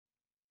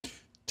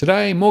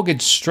Today,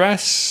 mortgage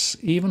stress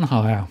even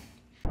higher.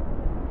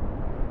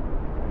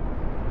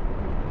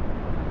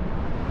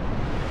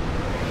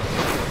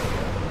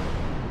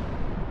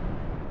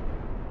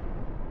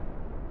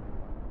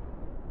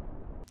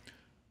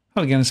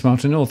 Hello again, it's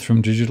Martin North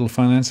from Digital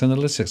Finance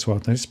Analytics. Well,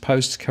 this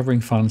post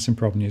covering financing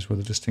problem news with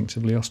a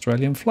distinctively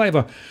Australian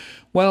flavour.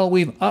 Well,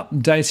 we've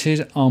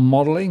updated our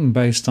modelling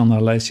based on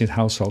our latest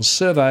household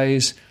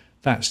surveys.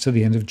 That's to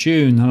the end of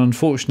June, and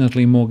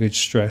unfortunately mortgage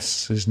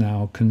stress is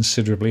now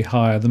considerably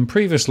higher than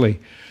previously.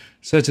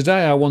 So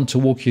today I want to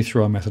walk you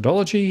through our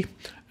methodology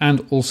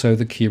and also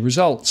the key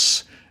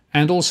results.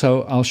 And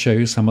also I'll show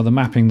you some of the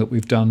mapping that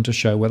we've done to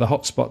show where the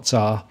hotspots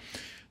are.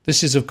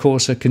 This is of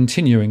course a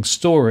continuing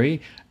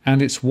story,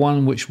 and it's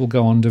one which will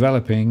go on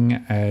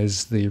developing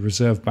as the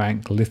Reserve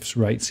Bank lifts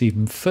rates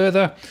even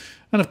further.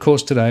 And of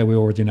course today we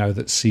already know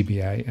that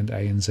CBA and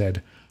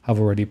ANZ have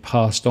already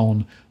passed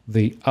on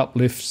the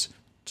uplifts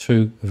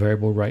to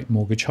variable rate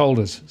mortgage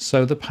holders.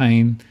 So the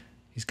pain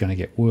is going to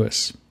get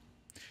worse.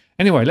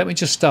 Anyway, let me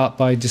just start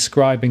by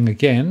describing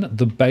again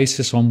the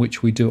basis on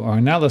which we do our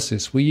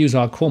analysis. We use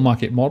our core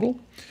market model,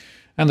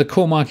 and the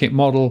core market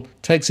model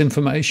takes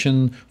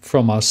information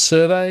from our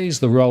surveys,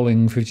 the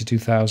rolling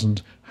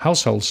 52,000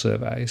 household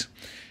surveys.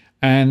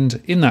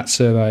 And in that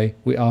survey,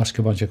 we ask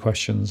a bunch of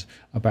questions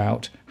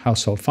about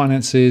household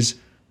finances,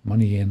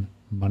 money in,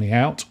 money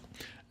out.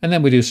 And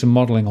then we do some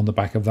modelling on the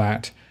back of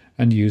that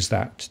and use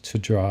that to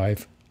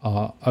drive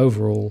our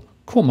overall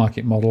core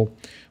market model,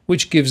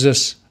 which gives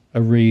us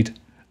a read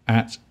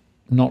at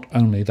not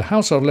only the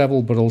household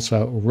level, but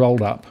also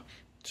rolled up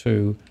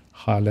to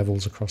higher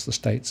levels across the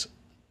states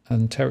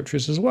and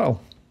territories as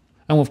well.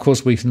 And of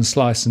course, we can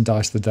slice and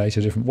dice the data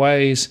different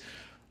ways,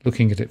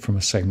 looking at it from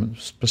a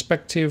segment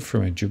perspective,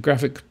 from a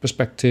geographic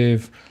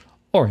perspective,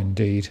 or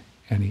indeed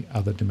any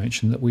other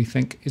dimension that we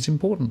think is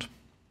important.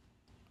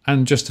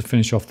 And just to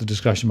finish off the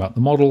discussion about the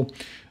model,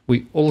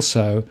 we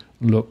also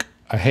look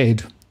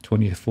ahead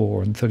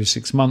 24 and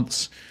 36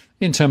 months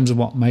in terms of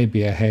what may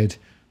be ahead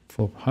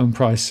for home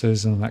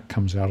prices, and that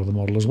comes out of the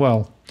model as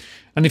well.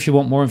 And if you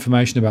want more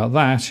information about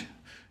that,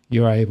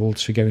 you're able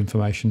to get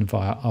information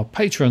via our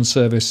Patreon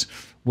service,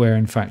 where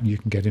in fact you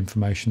can get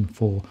information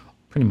for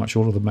pretty much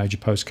all of the major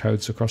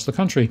postcodes across the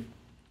country.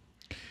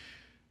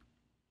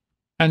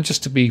 And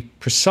just to be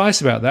precise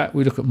about that,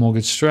 we look at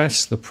mortgage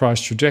stress, the price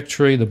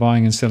trajectory, the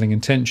buying and selling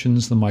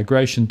intentions, the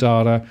migration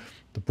data,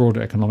 the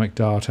broader economic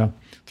data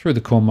through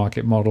the core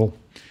market model.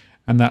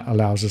 And that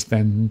allows us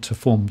then to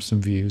form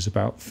some views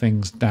about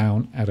things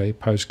down at a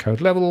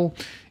postcode level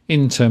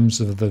in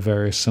terms of the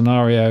various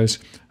scenarios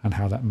and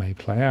how that may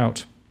play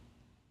out.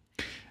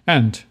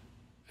 And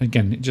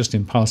again, just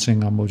in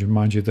passing, I would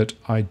remind you that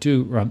I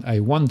do run a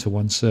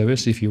one-to-one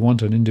service. If you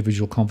want an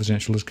individual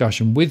confidential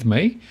discussion with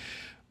me,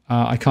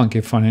 I can't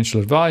give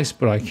financial advice,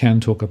 but I can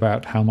talk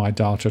about how my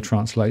data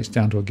translates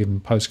down to a given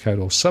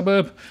postcode or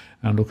suburb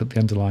and look at the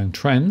underlying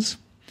trends.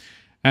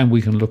 And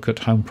we can look at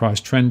home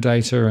price trend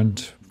data and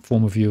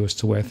form a view as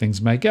to where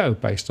things may go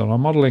based on our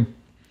modelling.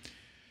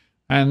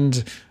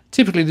 And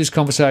typically these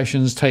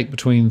conversations take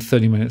between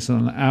 30 minutes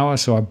and an hour,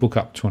 so I book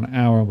up to an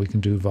hour. We can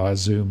do via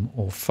Zoom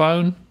or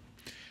phone.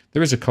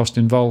 There is a cost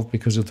involved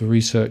because of the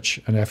research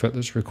and effort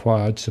that's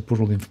required to put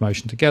all the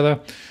information together.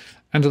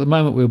 And at the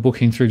moment, we're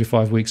booking 3 to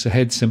 5 weeks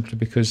ahead simply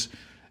because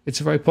it's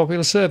a very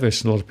popular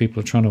service. A lot of people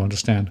are trying to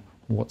understand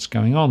what's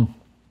going on.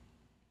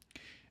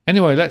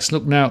 Anyway, let's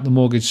look now at the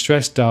mortgage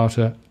stress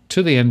data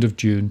to the end of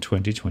June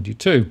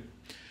 2022.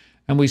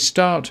 And we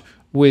start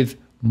with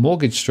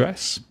mortgage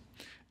stress.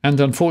 And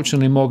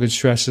unfortunately, mortgage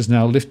stress is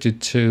now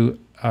lifted to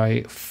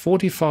a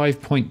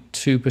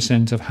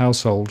 45.2% of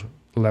household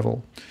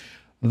level.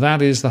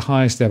 That is the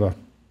highest ever.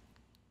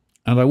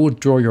 And I would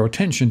draw your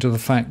attention to the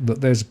fact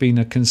that there's been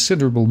a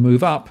considerable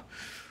move up,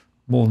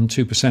 more than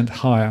 2%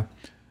 higher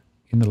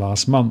in the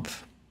last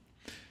month.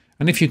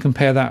 And if you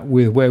compare that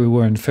with where we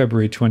were in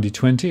February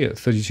 2020 at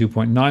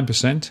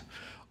 32.9%,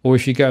 or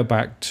if you go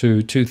back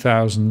to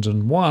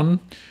 2001,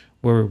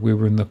 where we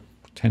were in the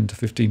 10 to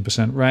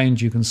 15%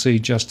 range, you can see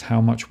just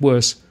how much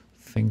worse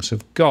things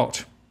have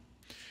got.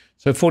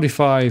 So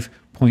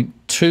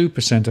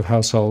 45.2% of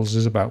households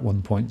is about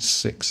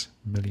 1.6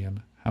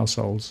 million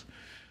households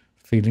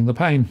feeling the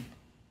pain.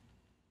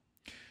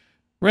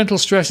 Rental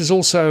stress is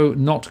also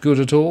not good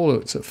at all.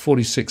 It's at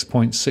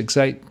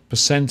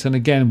 46.68%. And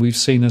again, we've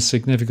seen a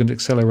significant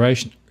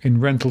acceleration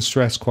in rental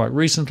stress quite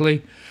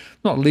recently,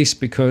 not least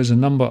because a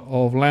number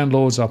of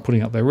landlords are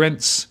putting up their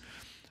rents.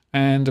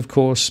 And of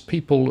course,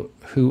 people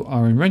who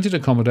are in rented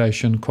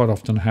accommodation quite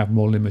often have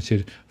more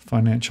limited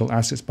financial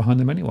assets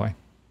behind them anyway.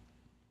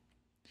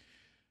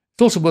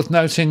 It's also worth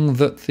noting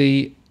that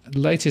the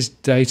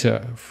latest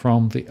data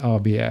from the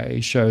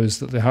RBA shows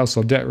that the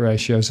household debt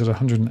ratio is at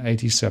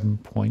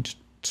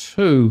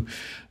 187.2.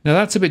 Now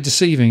that's a bit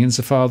deceiving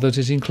insofar that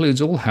it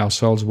includes all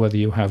households, whether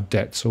you have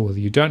debts or whether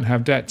you don't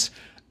have debts,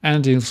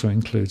 and it also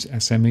includes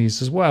SMEs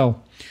as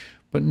well.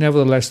 But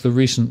nevertheless, the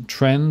recent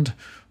trend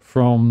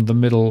from the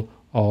middle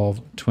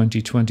of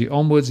 2020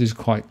 onwards is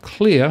quite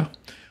clear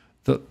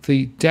that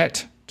the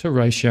debt to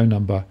ratio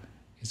number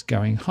is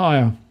going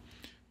higher,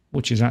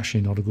 which is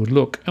actually not a good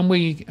look. And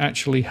we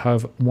actually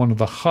have one of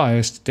the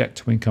highest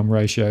debt-to-income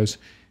ratios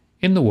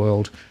in the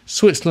world.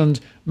 Switzerland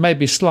may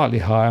be slightly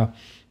higher,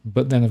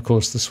 but then, of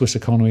course, the Swiss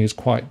economy is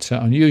quite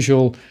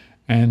unusual,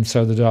 and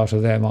so the data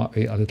there might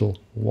be a little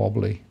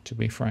wobbly, to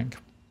be frank.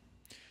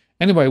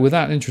 Anyway, with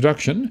that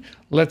introduction,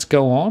 let's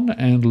go on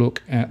and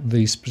look at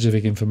the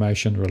specific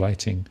information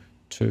relating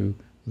to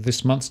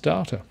this month's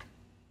data.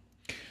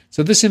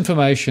 So this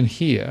information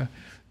here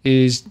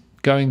is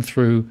going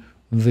through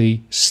the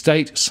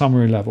state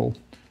summary level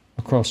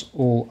across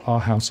all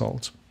our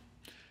households.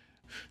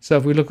 So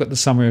if we look at the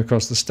summary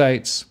across the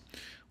states,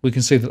 we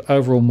can see that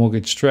overall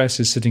mortgage stress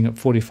is sitting at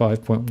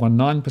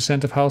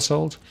 45.19% of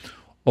households,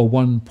 or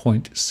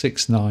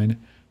 1.69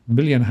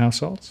 million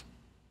households.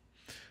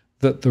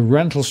 That the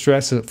rental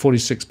stress at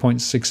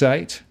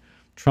 46.68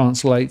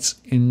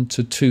 translates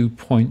into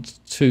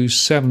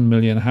 2.27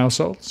 million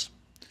households.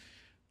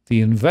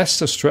 The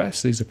investor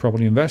stress, these are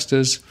property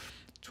investors,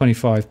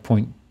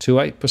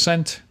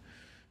 25.28%,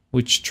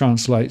 which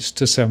translates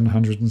to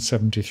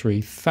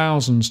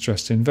 773,000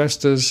 stressed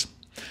investors.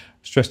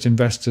 Stressed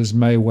investors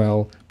may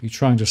well be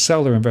trying to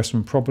sell their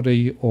investment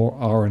property or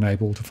are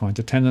unable to find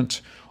a tenant,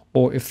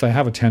 or if they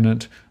have a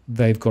tenant,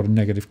 they've got a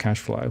negative cash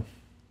flow.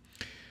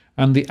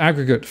 And the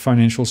aggregate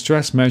financial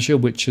stress measure,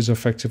 which is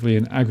effectively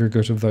an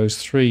aggregate of those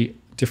three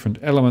different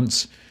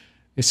elements,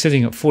 is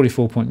sitting at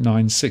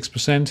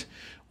 44.96%,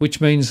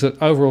 which means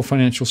that overall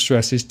financial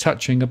stress is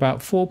touching about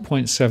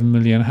 4.7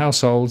 million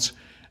households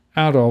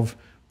out of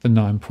the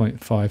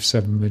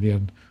 9.57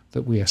 million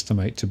that we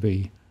estimate to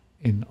be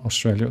in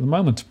Australia at the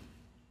moment.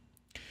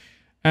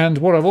 And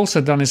what I've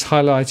also done is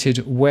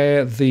highlighted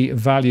where the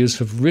values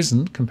have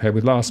risen compared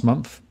with last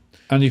month.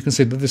 And you can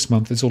see that this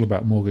month is all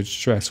about mortgage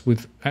stress,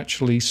 with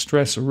actually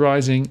stress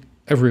rising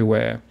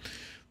everywhere.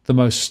 The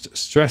most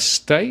stressed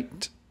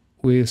state,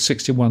 with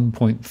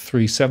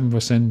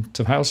 61.37%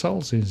 of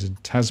households, is in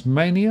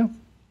Tasmania.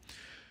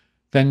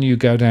 Then you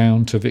go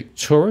down to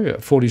Victoria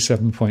at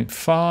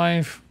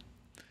 47.5%.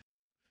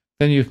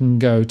 Then you can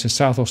go to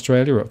South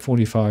Australia at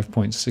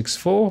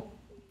 45.64%.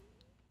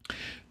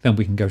 Then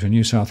we can go to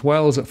New South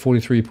Wales at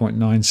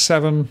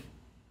 43.97%.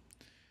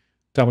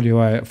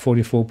 WA at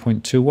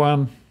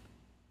 44.21%.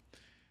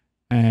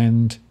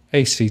 And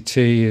ACT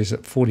is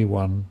at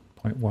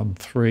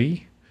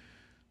 41.13%,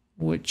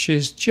 which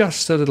is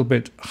just a little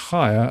bit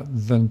higher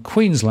than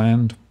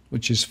Queensland,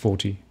 which is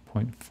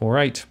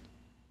 40.48%.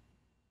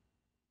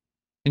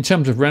 In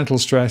terms of rental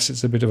stress,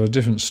 it's a bit of a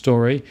different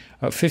story.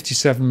 At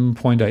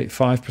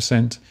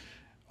 57.85%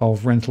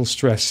 of rental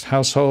stressed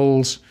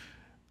households,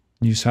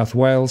 New South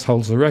Wales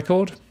holds the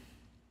record.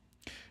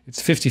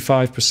 It's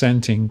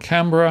 55% in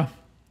Canberra,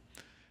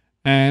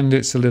 and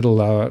it's a little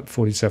lower at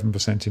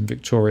 47% in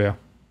Victoria.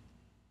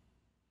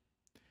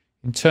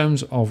 In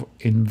terms of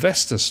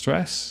investor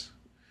stress,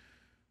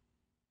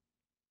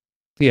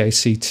 the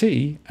ACT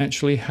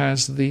actually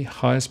has the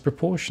highest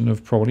proportion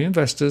of property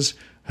investors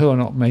who are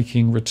not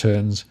making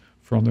returns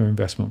from their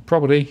investment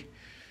property.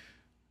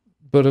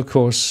 But of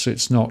course,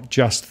 it's not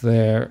just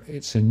there.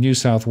 It's in New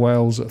South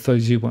Wales at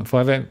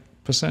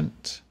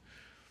 32.58%.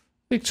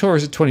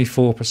 Victoria's at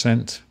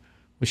 24%,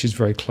 which is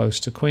very close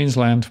to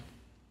Queensland.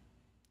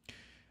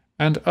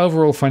 And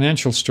overall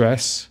financial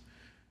stress,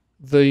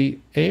 the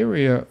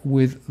area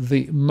with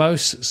the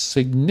most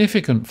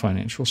significant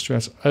financial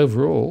stress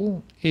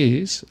overall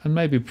is, and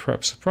maybe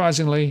perhaps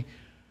surprisingly,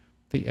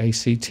 the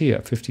ACT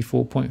at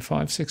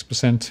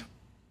 54.56%.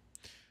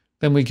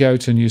 Then we go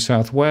to New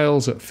South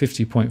Wales at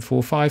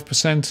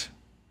 50.45%,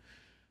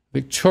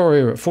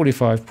 Victoria at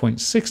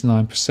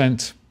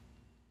 45.69%,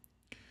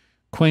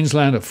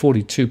 Queensland at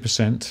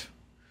 42%,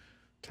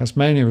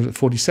 Tasmania is at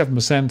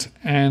 47%,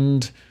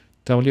 and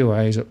WA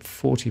is at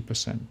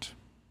 40%.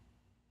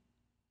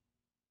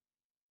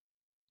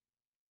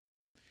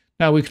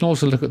 Now we can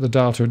also look at the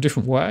data a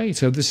different way.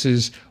 So this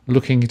is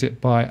looking at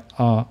it by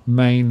our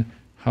main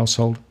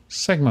household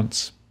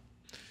segments.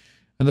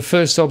 And the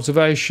first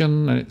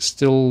observation, and it's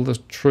still as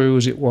true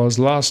as it was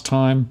last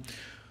time,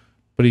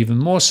 but even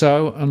more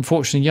so,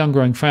 unfortunately, young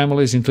growing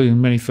families,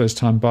 including many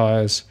first-time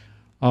buyers,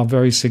 are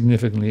very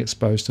significantly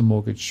exposed to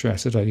mortgage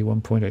stress at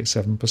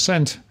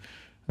 81.87%.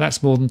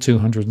 That's more than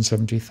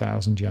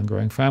 270,000 young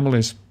growing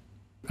families.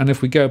 And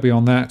if we go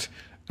beyond that,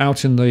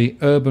 out in the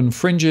urban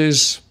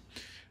fringes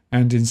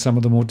and in some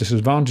of the more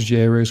disadvantaged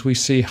areas, we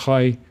see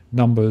high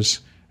numbers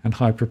and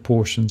high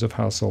proportions of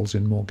households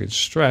in mortgage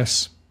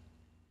stress.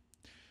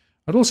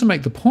 I'd also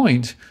make the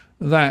point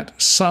that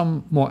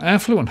some more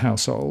affluent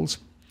households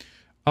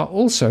are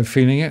also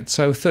feeling it.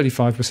 So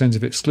 35%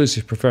 of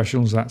exclusive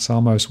professionals, that's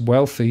our most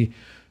wealthy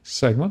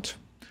segment.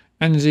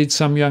 And indeed,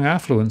 some young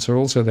affluents are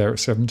also there at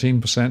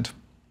 17%.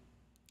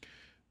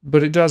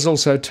 But it does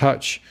also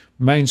touch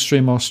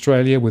mainstream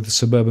Australia, with the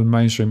suburban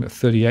mainstream at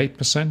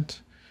 38%.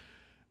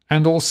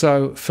 And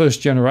also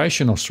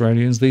first-generation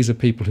Australians. These are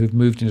people who've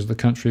moved into the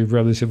country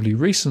relatively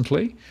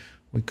recently.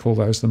 We call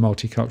those the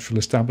multicultural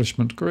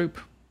establishment group.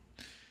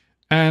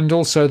 And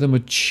also the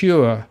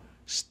mature,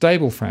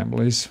 stable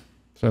families,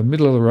 So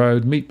middle of the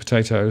road, meat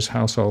potatoes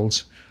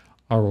households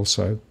are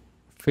also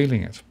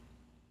feeling it.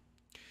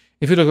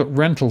 If you look at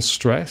rental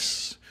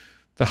stress,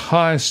 the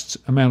highest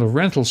amount of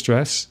rental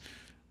stress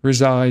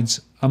resides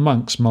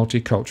amongst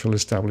multicultural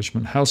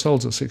establishment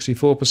households at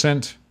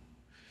 64%,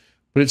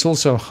 but it's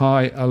also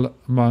high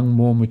among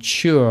more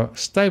mature,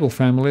 stable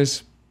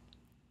families,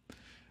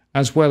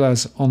 as well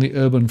as on the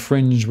urban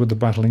fringe with the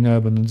battling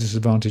urban and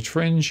disadvantaged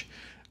fringe,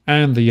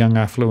 and the young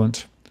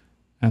affluent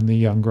and the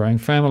young growing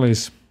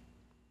families.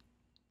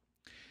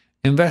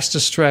 Investor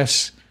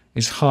stress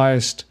is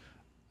highest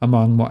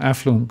among more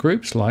affluent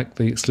groups like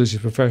the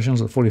exclusive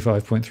professionals at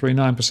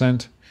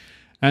 45.39%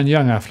 and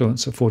young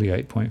affluents at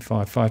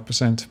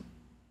 48.55%.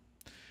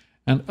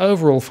 And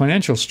overall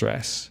financial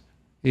stress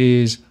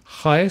is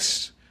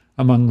highest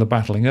among the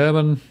battling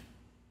urban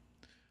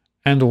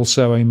and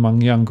also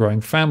among young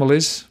growing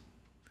families,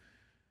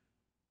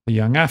 the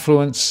young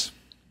affluents,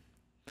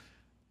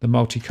 the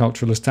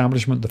multicultural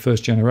establishment, the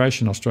first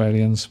generation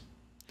Australians,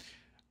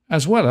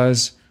 as well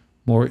as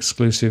more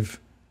exclusive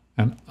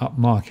and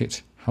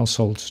upmarket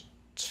households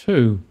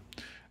too.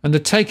 And the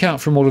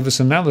takeout from all of this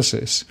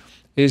analysis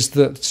is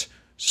that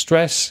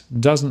stress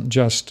doesn't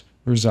just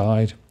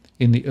reside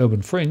in the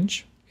urban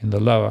fringe, in the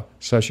lower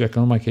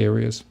socioeconomic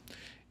areas.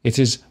 It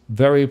is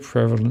very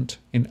prevalent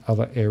in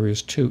other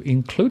areas too,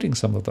 including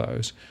some of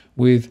those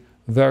with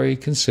very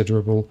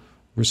considerable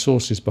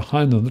resources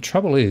behind them. The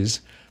trouble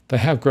is they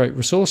have great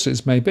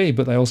resources, maybe,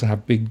 but they also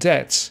have big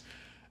debts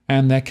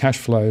and their cash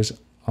flows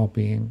are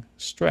being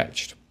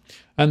stretched.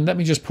 And let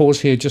me just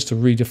pause here just to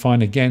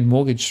redefine again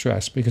mortgage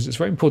stress, because it's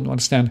very important to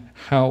understand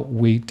how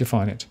we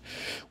define it.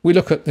 We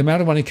look at the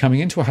amount of money coming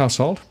into a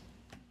household,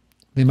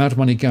 the amount of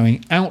money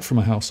going out from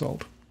a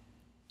household.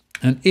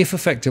 And if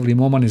effectively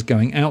more money is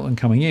going out than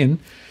coming in,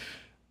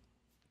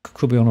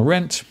 could be on a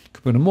rent,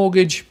 could be on a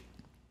mortgage,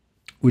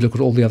 we look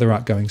at all the other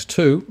outgoings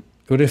too.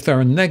 But if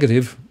they're a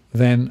negative,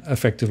 then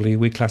effectively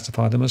we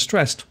classify them as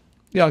stressed.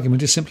 The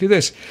argument is simply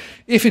this.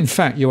 If in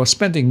fact you are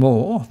spending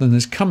more than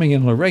is coming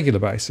in on a regular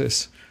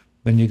basis,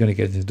 then you're going to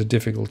get into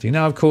difficulty.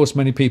 Now, of course,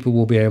 many people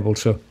will be able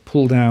to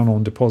pull down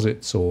on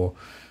deposits or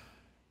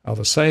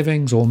other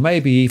savings, or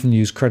maybe even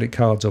use credit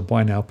cards or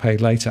buy now, pay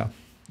later.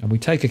 And we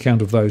take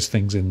account of those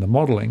things in the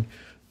modelling.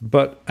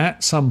 But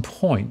at some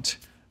point,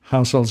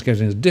 households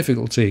get into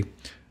difficulty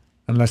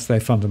unless they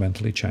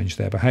fundamentally change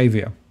their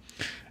behaviour.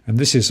 And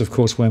this is, of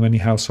course, where many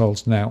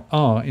households now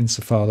are,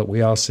 insofar that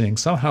we are seeing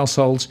some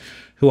households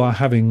who are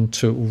having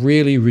to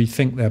really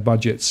rethink their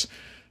budgets,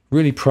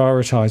 really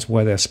prioritise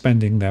where they're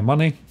spending their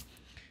money,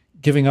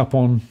 giving up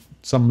on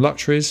some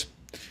luxuries,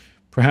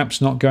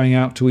 perhaps not going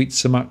out to eat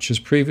so much as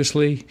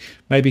previously,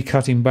 maybe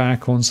cutting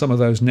back on some of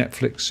those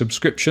Netflix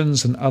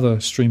subscriptions and other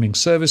streaming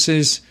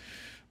services,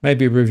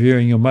 maybe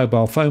reviewing your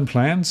mobile phone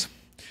plans,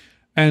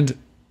 and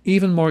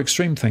even more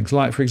extreme things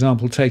like, for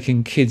example,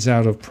 taking kids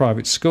out of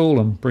private school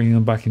and bringing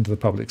them back into the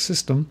public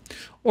system,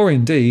 or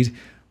indeed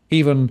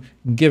even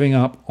giving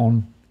up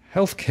on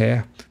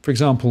healthcare, for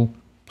example,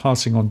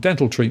 passing on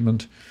dental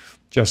treatment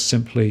just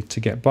simply to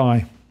get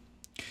by.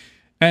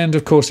 And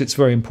of course, it's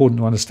very important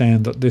to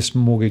understand that this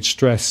mortgage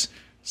stress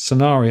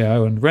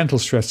scenario and rental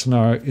stress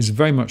scenario is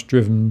very much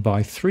driven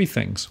by three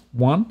things.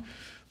 One,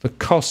 the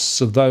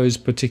costs of those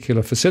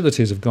particular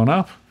facilities have gone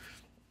up.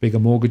 Bigger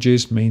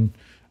mortgages mean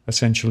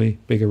essentially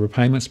bigger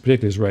repayments,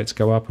 particularly as rates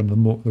go up, and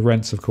the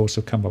rents, of course,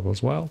 have come up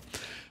as well.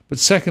 But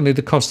secondly,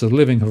 the cost of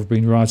living have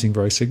been rising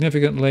very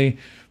significantly.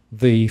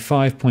 The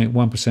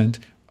 5.1%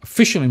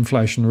 official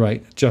inflation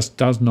rate just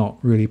does not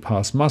really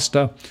pass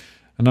muster.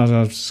 And as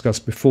I've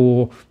discussed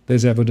before,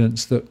 there's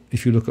evidence that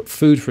if you look at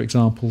food, for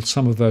example,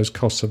 some of those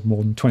costs have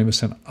more than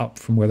 20% up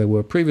from where they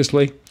were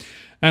previously.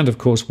 And of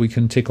course, we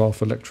can tick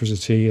off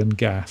electricity and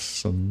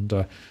gas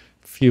and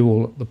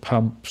fuel at the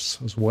pumps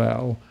as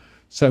well.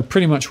 So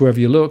pretty much wherever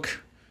you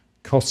look,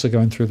 costs are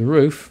going through the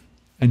roof.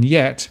 And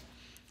yet,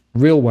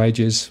 real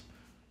wages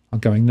are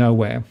going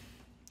nowhere.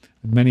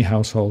 And many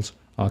households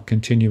are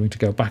continuing to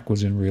go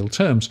backwards in real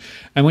terms.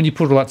 And when you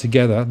put all that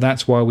together,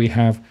 that's why we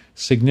have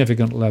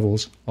significant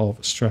levels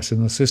of stress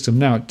in the system.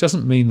 Now, it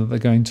doesn't mean that they're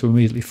going to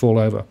immediately fall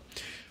over.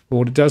 But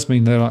what it does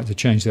mean, they like to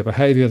change their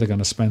behaviour, they're going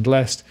to spend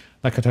less.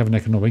 That could have an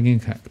economic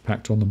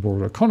impact on the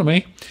broader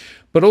economy.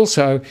 But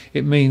also,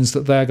 it means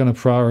that they're going to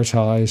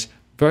prioritise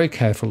very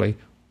carefully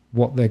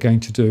what they're going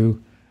to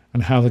do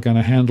and how they're going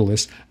to handle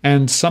this.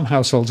 And some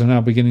households are now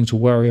beginning to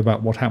worry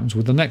about what happens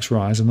with the next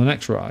rise and the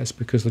next rise,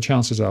 because the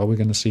chances are we're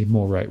going to see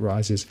more rate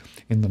rises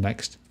in the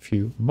next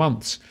few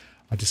months.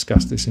 I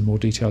discussed this in more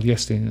detail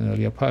yesterday in an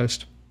earlier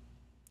post.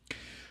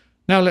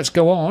 Now let's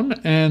go on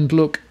and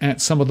look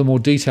at some of the more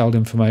detailed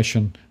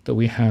information that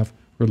we have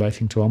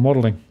relating to our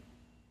modelling.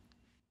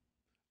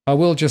 I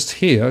will just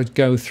here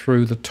go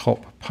through the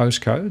top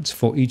postcodes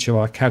for each of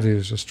our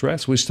categories of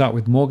stress. We start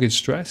with mortgage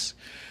stress.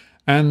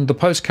 And the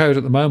postcode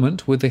at the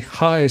moment with the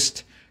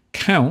highest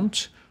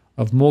count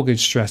of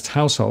mortgage-stressed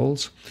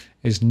households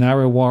is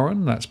Narrow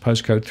Warren. That's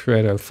postcode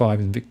 3805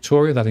 in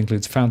Victoria. That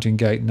includes Fountain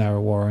Gate, Narrow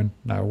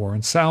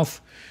Warren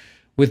South,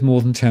 with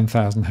more than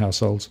 10,000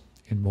 households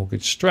in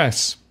mortgage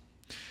stress.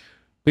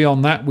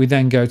 Beyond that, we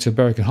then go to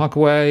Berwick and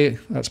Harkaway.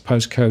 That's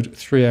postcode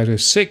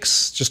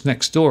 3806, just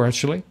next door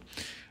actually.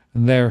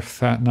 And there,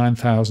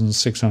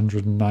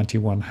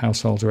 9,691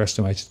 households are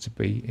estimated to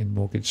be in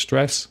mortgage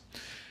stress.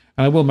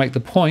 And I will make the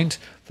point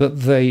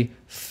that the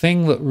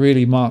thing that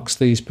really marks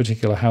these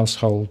particular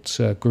household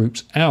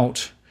groups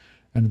out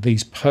and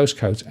these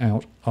postcodes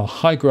out are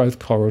high growth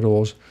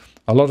corridors,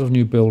 a lot of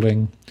new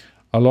building,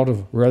 a lot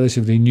of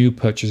relatively new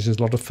purchases,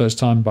 a lot of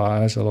first-time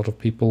buyers, a lot of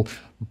people,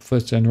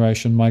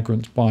 first-generation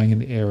migrants buying in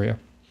the area.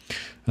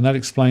 And that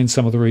explains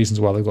some of the reasons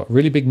why they've got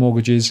really big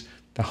mortgages,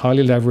 they're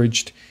highly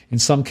leveraged. In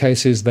some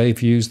cases,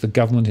 they've used the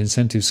government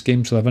incentive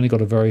scheme, so they've only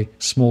got a very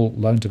small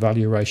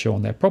loan-to-value ratio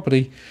on their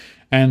property,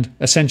 and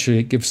essentially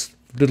it gives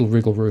little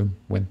wriggle room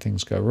when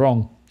things go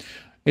wrong.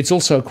 It's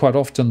also quite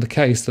often the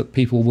case that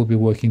people will be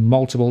working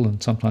multiple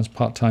and sometimes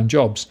part-time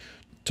jobs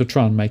to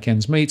try and make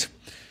ends meet.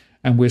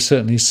 And we're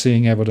certainly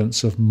seeing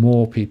evidence of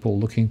more people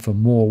looking for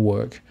more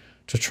work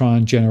to try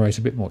and generate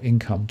a bit more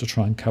income to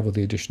try and cover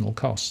the additional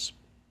costs.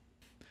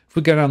 If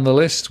we go down the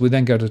list, we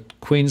then go to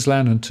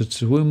Queensland and to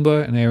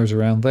Toowoomba and areas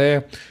around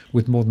there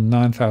with more than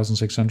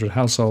 9,600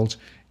 households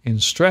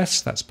in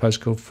stress. That's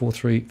postcode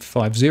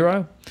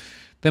 4350.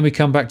 Then we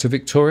come back to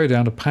Victoria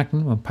down to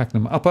Pakenham and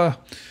Pakenham Upper,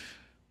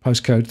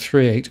 postcode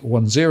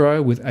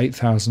 3810 with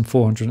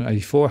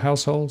 8,484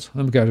 households.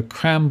 Then we go to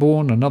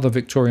Cranbourne, another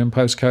Victorian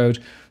postcode,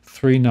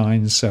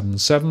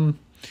 3977,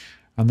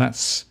 and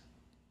that's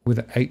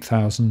with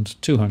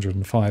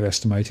 8,205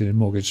 estimated in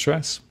mortgage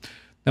stress.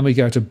 Then we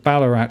go to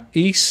Ballarat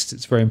East.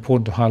 It's very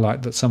important to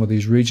highlight that some of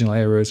these regional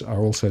areas are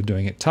also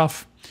doing it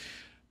tough.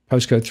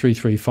 Postcode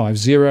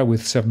 3350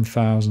 with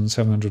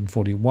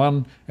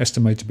 7,741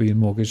 estimated to be in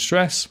mortgage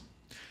stress.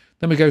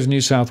 Then we go to New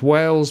South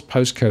Wales,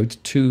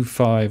 postcode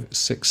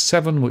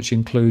 2567, which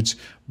includes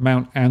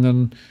Mount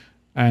Annan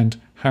and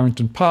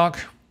Harrington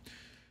Park,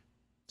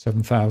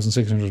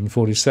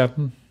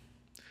 7,647.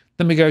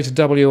 Then we go to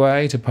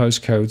WA to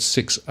postcode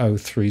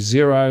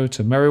 6030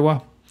 to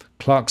Merriwa,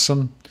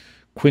 Clarkson,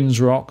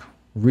 Quinns Rock,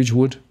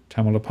 Ridgewood,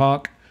 Tamala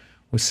Park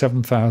with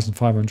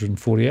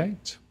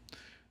 7,548.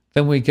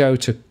 Then we go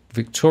to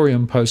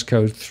Victorian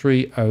postcode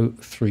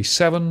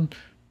 3037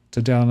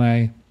 to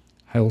Darnay,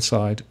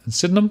 Haleside and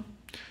Sydenham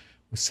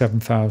with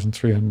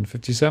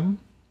 7,357.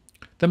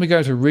 Then we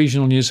go to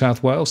regional New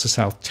South Wales to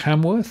South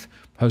Tamworth,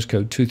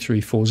 postcode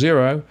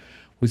 2340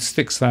 with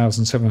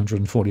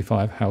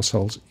 6,745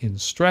 households in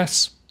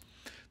stress.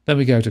 Then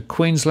we go to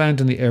Queensland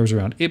and the areas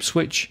around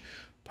Ipswich,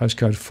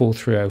 postcode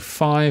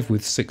 4305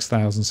 with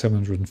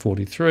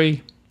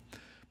 6,743.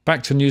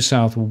 Back to New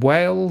South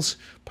Wales,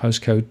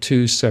 postcode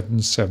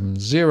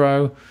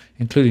 2770,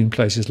 including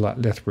places like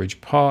Lethbridge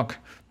Park,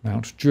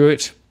 Mount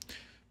Druitt,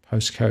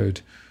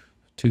 postcode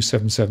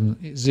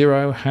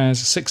 2770 has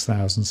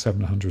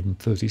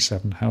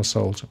 6,737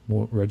 households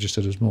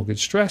registered as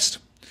mortgage stressed.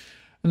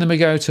 And then we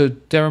go to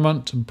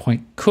Derrimut and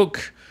Point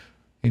Cook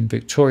in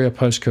Victoria,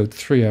 postcode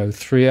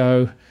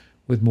 3030,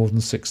 with more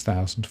than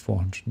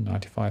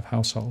 6,495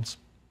 households.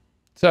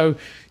 So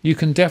you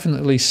can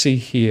definitely see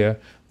here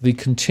the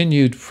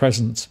continued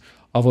presence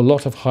of a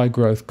lot of high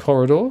growth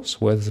corridors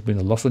where there's been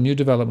a lot of new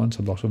development,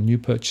 a lot of new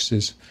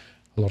purchases,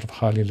 a lot of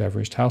highly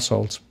leveraged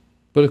households.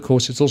 But of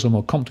course, it's also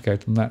more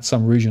complicated than that.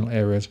 Some regional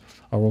areas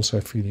are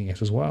also feeling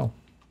it as well.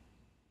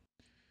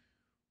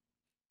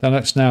 Then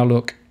let's now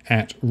look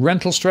at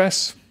rental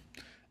stress.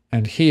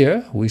 And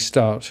here we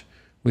start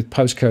with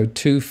postcode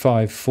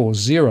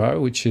 2540,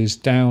 which is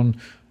down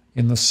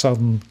in the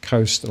southern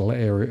coastal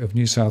area of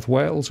New South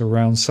Wales,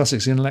 around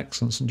Sussex Inlets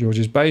and St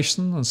George's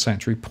Basin and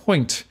Sanctuary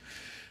Point.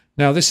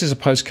 Now, this is a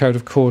postcode,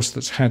 of course,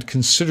 that's had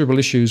considerable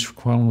issues for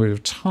quite a long period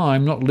of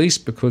time, not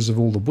least because of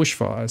all the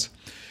bushfires.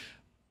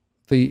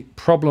 The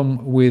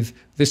problem with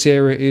this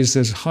area is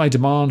there's high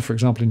demand, for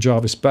example, in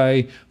Jarvis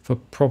Bay, for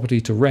property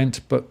to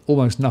rent, but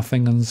almost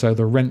nothing, and so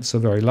the rents are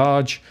very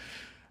large.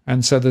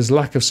 And so there's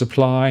lack of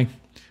supply,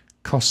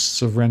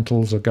 costs of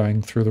rentals are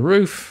going through the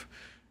roof,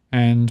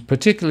 and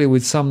particularly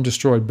with some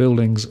destroyed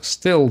buildings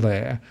still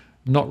there,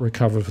 not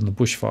recovered from the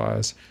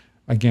bushfires.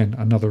 Again,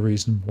 another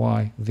reason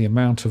why the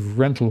amount of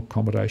rental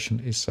accommodation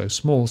is so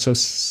small. So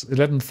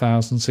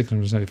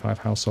 11,685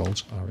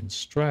 households are in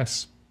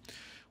stress.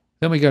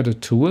 Then we go to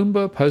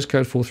Toowoomba,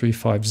 postcode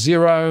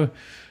 4350,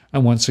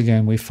 and once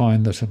again we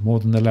find that more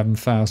than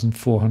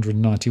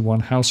 11,491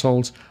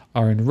 households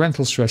are in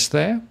rental stress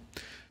there.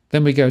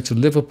 Then we go to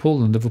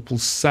Liverpool and Liverpool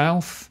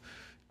South,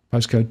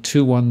 postcode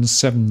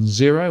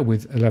 2170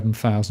 with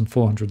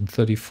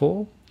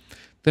 11,434.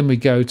 Then we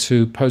go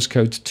to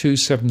postcode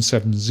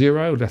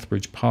 2770,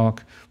 Lethbridge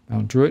Park,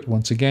 Mount Druitt,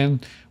 once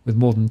again, with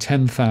more than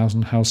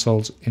 10,000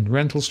 households in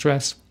rental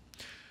stress.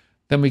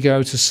 Then we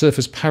go to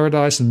Surfers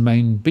Paradise and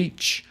Main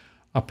Beach,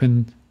 up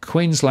in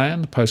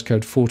Queensland,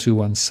 postcode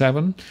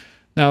 4217.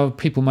 Now,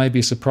 people may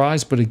be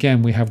surprised, but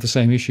again, we have the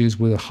same issues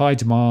with a high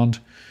demand,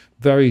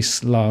 very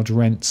large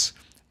rents,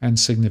 and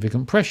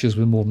significant pressures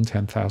with more than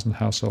 10,000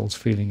 households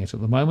feeling it at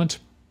the moment.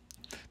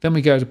 Then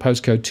we go to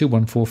postcode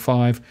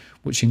 2145,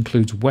 which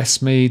includes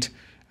Westmead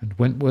and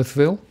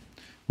Wentworthville,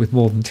 with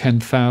more than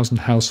 10,000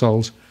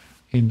 households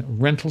in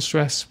rental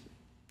stress.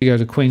 We go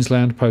to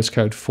Queensland,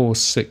 postcode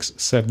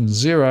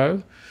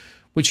 4670,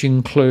 which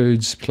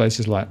includes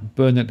places like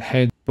Burnett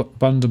Head,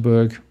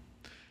 Bundaberg,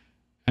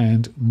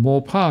 and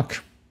Moore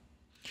Park.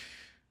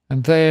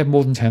 And there,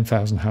 more than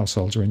 10,000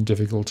 households are in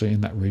difficulty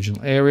in that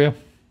regional area.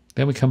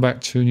 Then we come back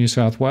to New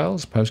South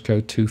Wales,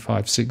 postcode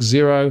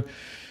 2560,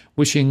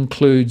 which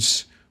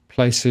includes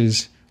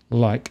places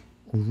like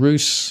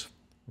Roos,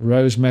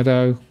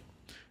 Rosemeadow,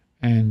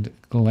 and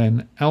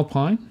Glen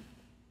Alpine.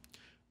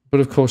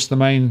 But of course, the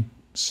main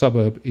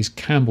suburb is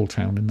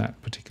Campbelltown in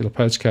that particular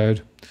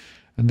postcode.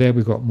 And there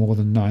we've got more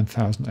than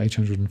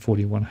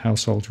 9,841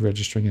 households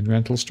registering in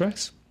rental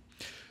stress.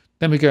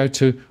 Then we go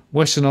to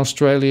Western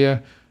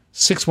Australia,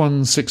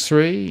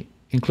 6163,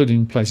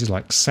 including places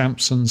like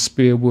Sampson,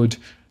 Spearwood,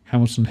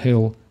 Hamilton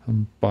Hill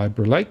and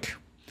Bibra Lake,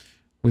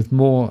 with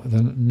more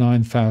than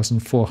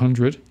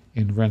 9,400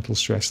 in rental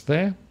stress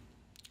there.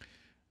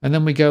 And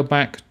then we go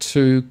back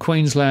to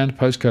Queensland,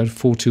 postcode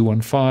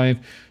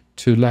 4215,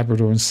 to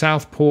Labrador and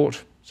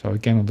Southport, so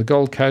again on the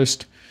Gold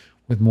Coast,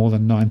 with more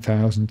than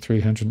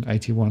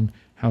 9,381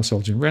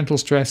 households in rental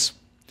stress.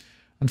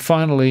 And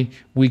finally,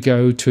 we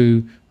go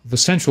to the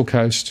Central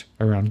Coast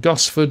around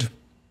Gosford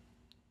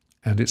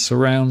and its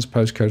surrounds,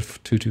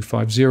 postcode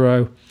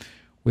 2250,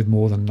 with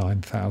more than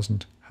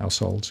 9,000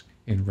 households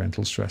in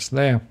rental stress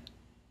there.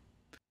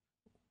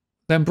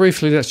 Then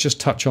briefly, let's just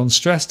touch on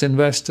stressed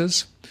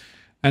investors.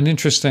 And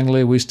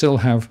interestingly, we still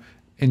have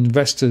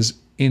investors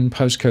in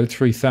postcode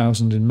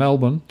 3000 in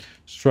Melbourne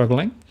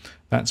struggling.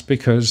 That's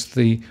because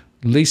the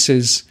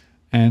leases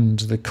and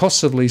the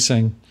costs of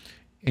leasing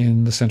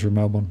in the centre of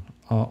Melbourne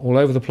are all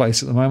over the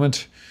place at the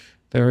moment.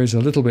 There is a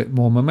little bit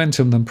more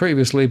momentum than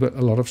previously, but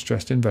a lot of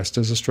stressed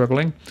investors are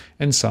struggling,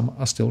 and some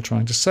are still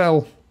trying to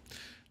sell.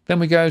 Then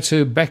we go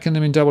to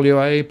Beckenham in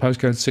WA,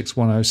 postcode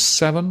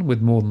 6107,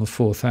 with more than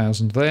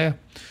 4,000 there.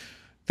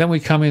 Then we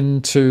come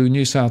into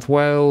New South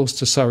Wales,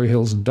 to Surrey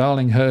Hills and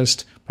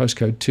Darlinghurst,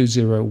 postcode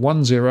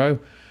 2010.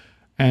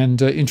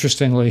 And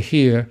interestingly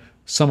here,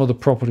 some of the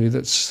property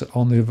that's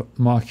on the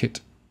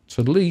market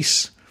to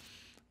lease,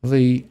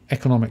 the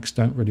economics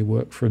don't really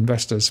work for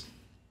investors.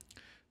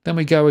 Then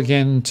we go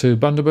again to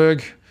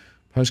Bundaberg,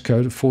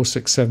 postcode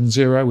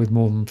 4670, with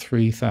more than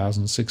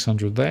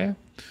 3,600 there.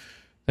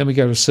 Then we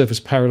go to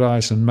Surfers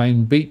Paradise and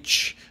Main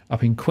Beach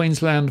up in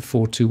Queensland,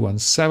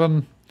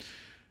 4217.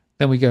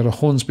 Then we go to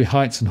Hornsby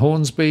Heights and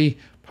Hornsby,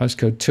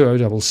 postcode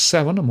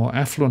 2077, a more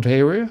affluent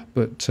area,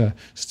 but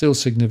still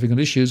significant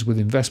issues with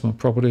investment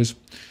properties.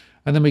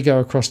 And then we go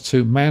across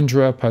to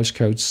Mandurah,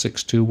 postcode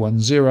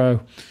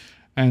 6210.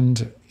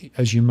 And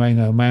as you may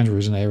know, Mandurah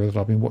is an area that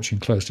I've been watching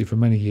closely for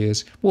many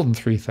years. More than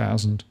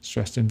 3,000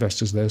 stressed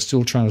investors there,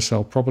 still trying to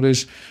sell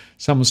properties.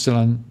 Some are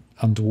still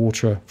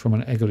underwater from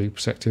an equity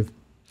perspective.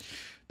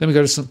 Then we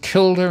go to St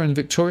Kilda in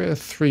Victoria,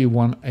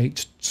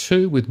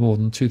 3182, with more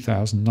than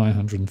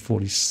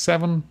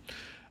 2,947.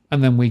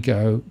 And then we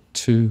go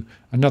to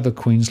another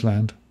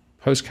Queensland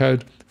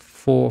postcode,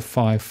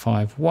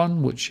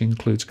 4551, which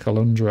includes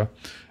Caloundra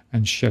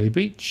and Shelley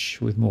Beach,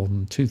 with more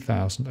than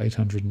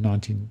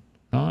 2,899.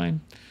 And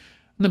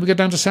then we go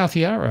down to South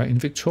Yarra in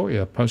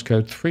Victoria,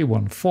 postcode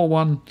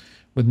 3141,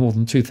 with more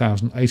than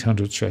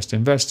 2,800 stressed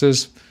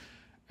investors.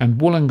 And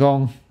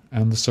Wollongong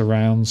and the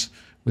surrounds,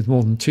 with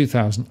more than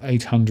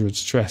 2,800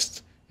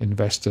 stressed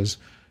investors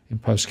in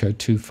postcode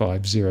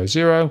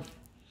 2500.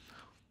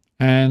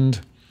 And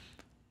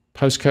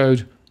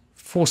postcode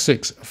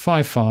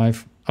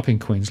 4655 up in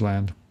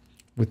Queensland,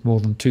 with more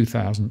than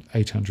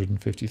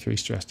 2,853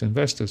 stressed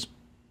investors.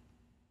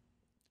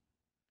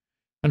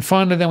 And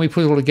finally, then we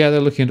put it all together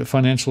looking at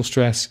financial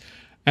stress,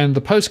 and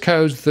the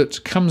postcode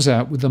that comes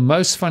out with the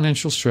most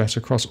financial stress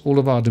across all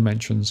of our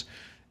dimensions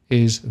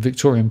is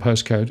Victorian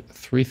postcode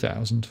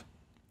 3000.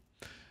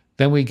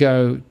 Then we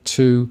go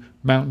to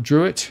Mount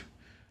Druitt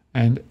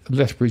and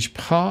Lethbridge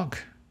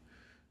Park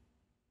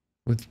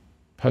with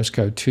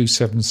postcode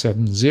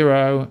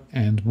 2770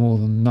 and more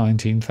than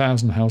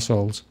 19,000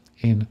 households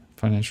in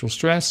financial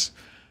stress.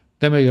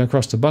 Then we go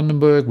across to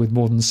Bundaberg with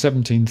more than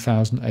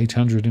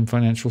 17,800 in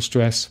financial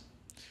stress.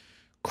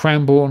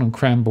 Cranbourne and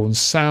Cranbourne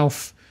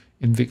South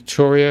in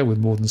Victoria with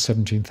more than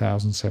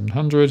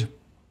 17,700.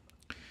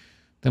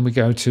 Then we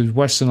go to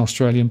Western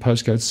Australian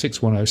postcode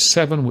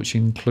 6107, which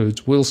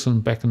includes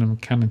Wilson, Beckenham,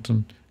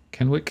 Cannington,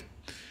 Kenwick,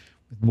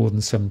 with more than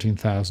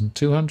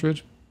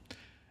 17,200.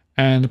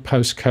 And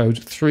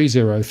postcode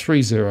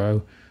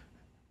 3030,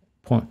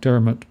 Point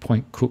Derrimut,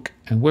 Point Cook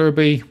and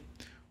Werribee,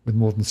 with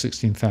more than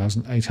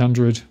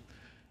 16,800.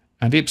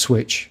 And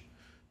Ipswich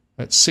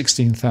at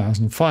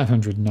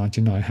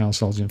 16,599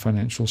 households in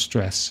financial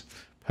stress,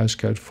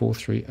 postcode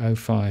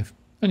 4305.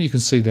 And you can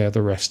see there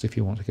the rest if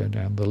you want to go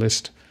down the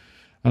list.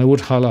 And I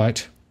would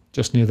highlight,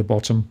 just near the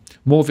bottom,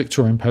 more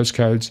Victorian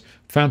postcodes: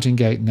 Fountain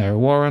Gate, Narre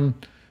Warren,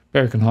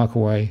 Berwick and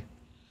Harkaway,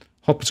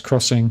 Hoppers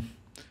Crossing,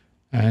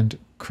 and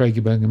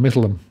Craigieburn and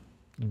Middleham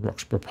in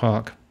Roxburgh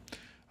Park.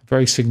 A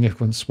very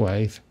significant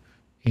swathe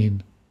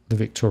in the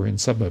Victorian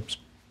suburbs.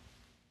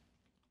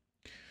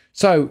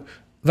 So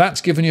that's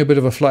given you a bit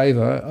of a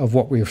flavour of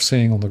what we're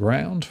seeing on the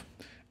ground.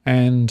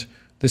 And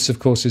this, of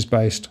course, is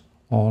based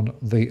on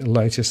the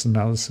latest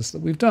analysis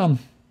that we've done.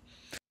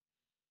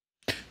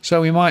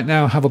 So we might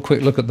now have a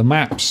quick look at the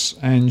maps,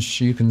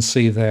 and you can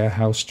see there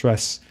how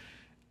stress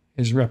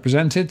is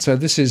represented. So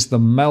this is the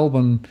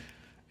Melbourne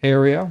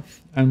area,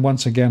 and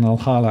once again I'll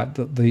highlight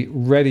that the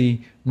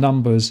ready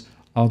numbers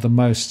are the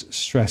most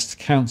stressed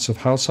counts of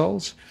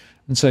households.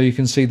 And so you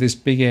can see this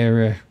big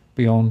area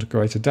beyond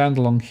Greater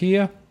Dandenong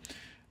here,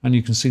 and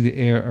you can see the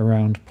area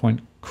around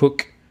Point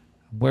Cook,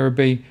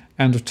 Werribee,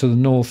 and to the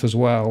north as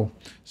well.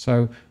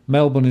 So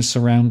Melbourne is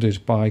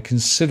surrounded by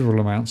considerable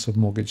amounts of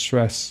mortgage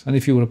stress. And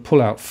if you were to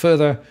pull out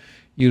further,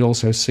 you'd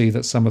also see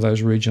that some of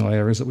those regional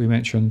areas that we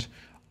mentioned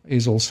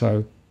is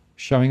also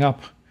showing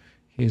up.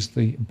 Here's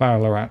the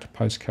Ballarat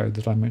postcode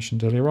that I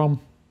mentioned earlier on.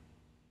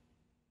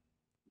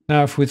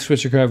 Now if we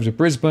switch over to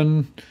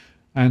Brisbane,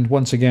 and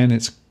once again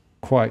it's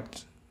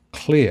quite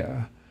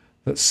clear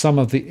that some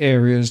of the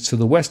areas to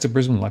the west of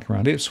Brisbane, like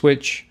around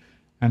Ipswich,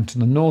 and to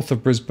the north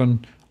of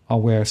Brisbane are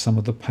where some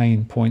of the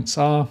pain points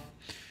are.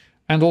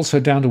 And also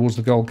down towards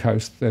the Gold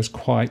Coast, there's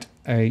quite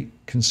a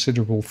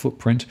considerable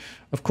footprint.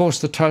 Of course,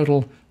 the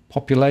total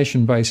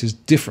population base is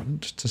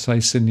different to, say,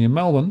 Sydney and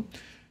Melbourne.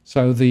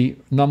 So the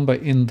number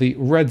in the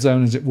red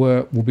zone, as it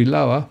were, will be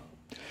lower.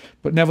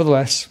 But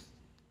nevertheless,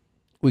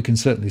 we can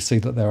certainly see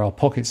that there are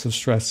pockets of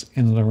stress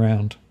in and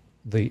around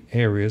the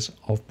areas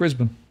of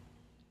Brisbane.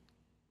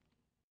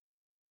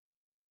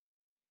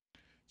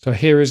 So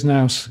here is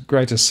now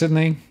Greater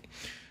Sydney.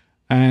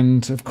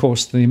 And of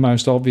course, the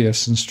most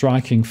obvious and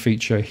striking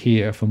feature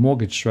here for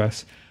mortgage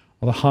stress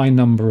are the high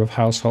number of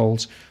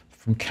households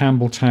from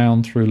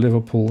Campbelltown through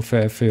Liverpool,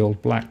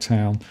 Fairfield,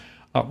 Blacktown,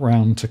 up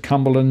round to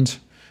Cumberland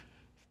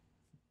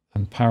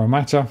and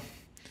Parramatta,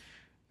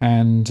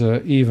 and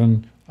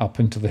even up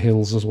into the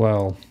hills as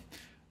well.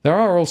 There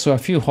are also a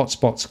few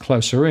hotspots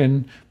closer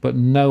in, but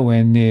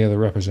nowhere near the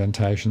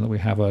representation that we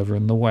have over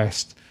in the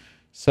west.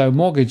 So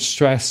mortgage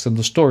stress and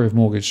the story of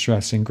mortgage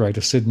stress in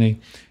Greater Sydney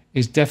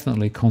is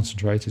definitely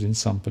concentrated in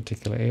some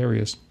particular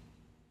areas.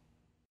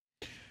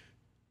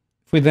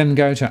 If we then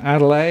go to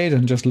Adelaide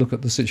and just look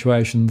at the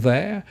situation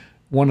there,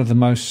 one of the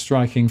most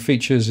striking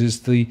features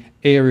is the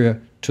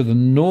area to the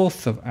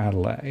north of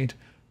Adelaide,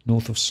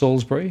 north of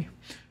Salisbury,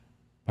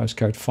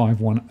 postcode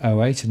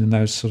 5108, and in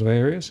those sort of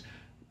areas,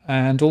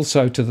 and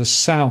also to the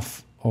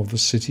south of the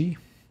city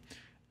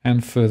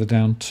and further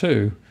down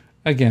too.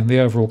 Again, the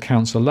overall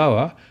counts are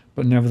lower,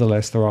 but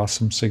nevertheless there are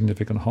some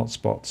significant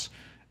hotspots.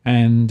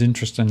 And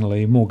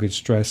interestingly, mortgage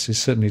stress is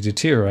certainly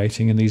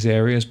deteriorating in these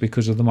areas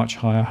because of the much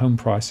higher home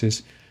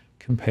prices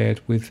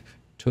compared with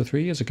 2 or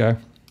 3 years ago.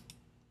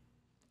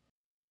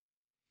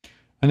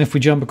 And if we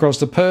jump across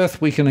to Perth,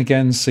 we can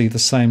again see the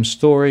same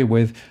story,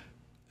 with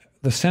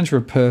the centre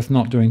of Perth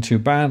not doing too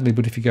badly,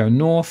 but if you go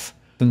north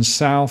and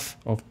south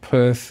of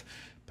Perth,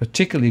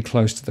 particularly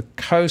close to the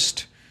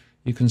coast,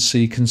 you can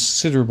see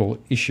considerable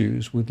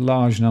issues with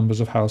large numbers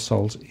of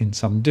households in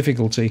some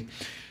difficulty.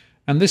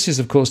 And this is,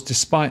 of course,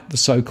 despite the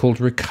so-called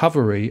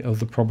recovery of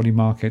the property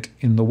market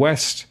in the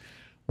West.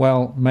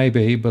 Well,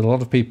 maybe, but a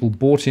lot of people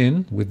bought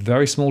in with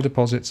very small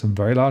deposits and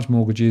very large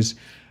mortgages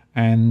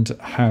and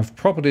have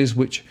properties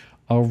which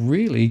are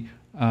really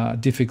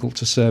difficult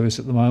to service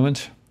at the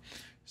moment.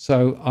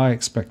 So I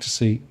expect to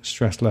see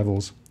stress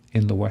levels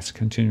in the West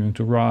continuing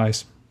to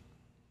rise.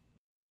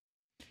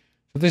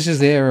 So this is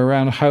the area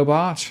around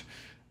Hobart.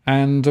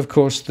 And of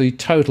course, the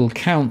total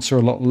counts are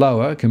a lot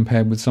lower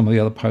compared with some of the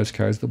other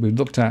postcodes that we've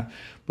looked at.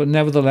 But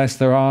nevertheless,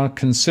 there are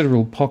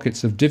considerable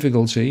pockets of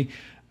difficulty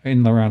in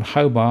and around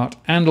Hobart,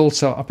 and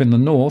also up in the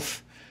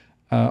north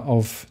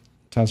of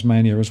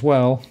Tasmania as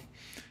well.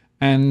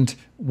 And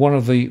one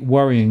of the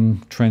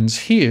worrying trends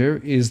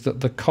here is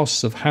that the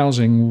costs of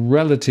housing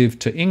relative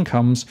to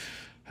incomes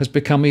has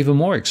become even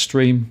more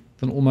extreme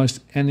than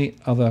almost any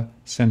other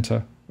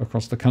centre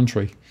across the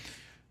country.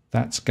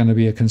 That's going to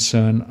be a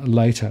concern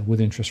later with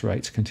interest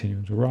rates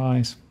continuing to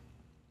rise.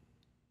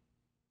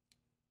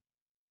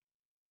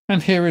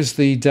 And here is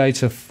the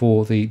data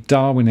for the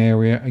Darwin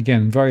area.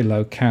 Again, very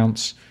low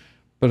counts,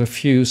 but a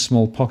few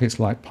small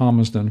pockets like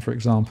Palmerston, for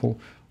example,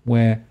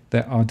 where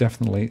there are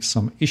definitely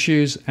some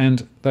issues,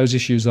 and those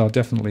issues are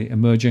definitely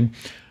emerging.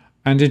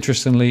 And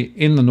interestingly,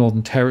 in the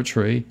Northern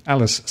Territory,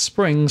 Alice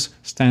Springs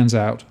stands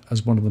out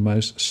as one of the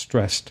most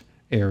stressed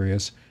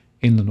areas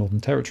in the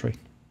Northern Territory.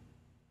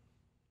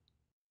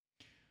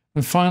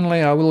 And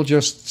finally, I will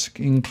just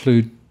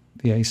include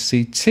the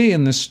ACT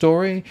in this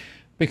story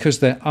because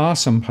there are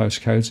some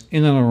postcodes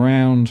in and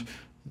around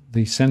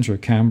the centre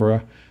of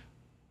Canberra,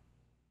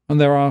 and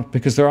there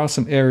are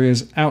some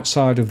areas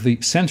outside of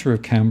the centre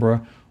of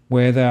Canberra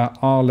where there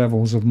are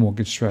levels of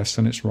mortgage stress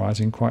and it's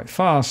rising quite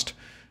fast.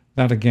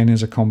 That again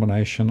is a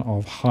combination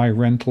of high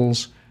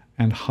rentals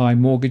and high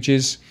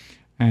mortgages,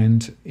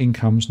 and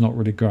incomes not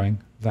really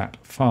growing that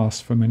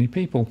fast for many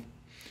people.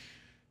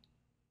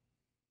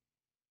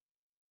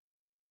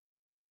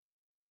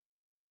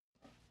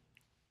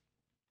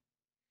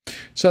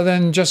 So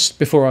then, just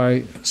before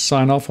I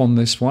sign off on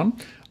this one,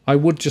 I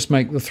would just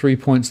make the 3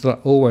 points that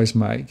I always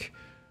make.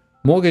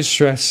 Mortgage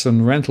stress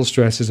and rental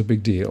stress is a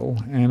big deal,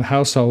 and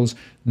households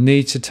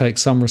need to take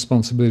some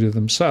responsibility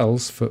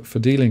themselves for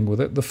dealing with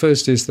it. The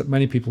first is that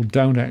many people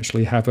don't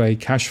actually have a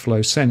cash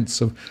flow sense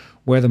of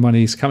where the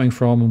money is coming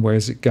from and where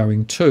is it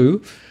going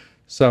to.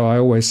 So I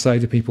always say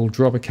to people,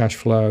 drop a cash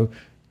flow,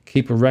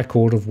 keep a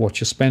record of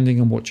what you're spending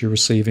and what you're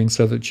receiving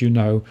so that you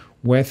know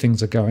where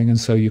things are going and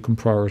so you can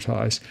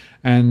prioritize.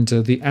 And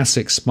the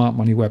ASIC Smart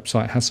Money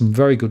website has some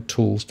very good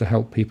tools to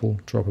help people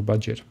drop a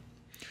budget.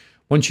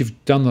 Once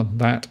you've done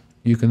that,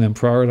 you can then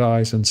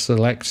prioritize and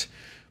select,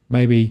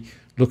 maybe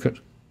look at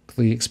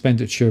the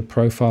expenditure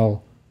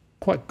profile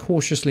quite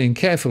cautiously and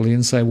carefully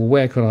and say, well,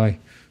 where could I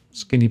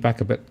skinny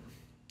back a bit?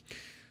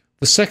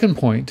 The second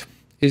point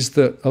is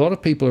that a lot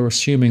of people are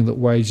assuming that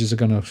wages are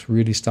going to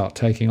really start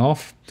taking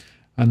off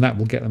and that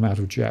will get them out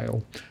of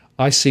jail.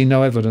 I see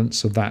no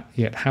evidence of that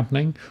yet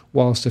happening.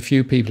 Whilst a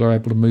few people are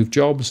able to move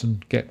jobs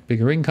and get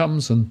bigger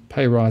incomes and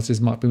pay rises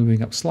might be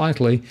moving up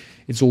slightly,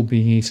 it's all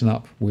being eaten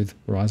up with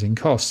rising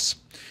costs.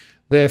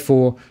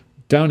 Therefore,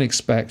 don't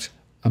expect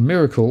a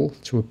miracle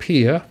to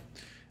appear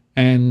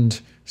and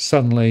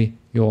suddenly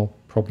your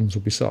problems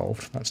will be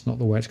solved. That's not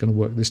the way it's going to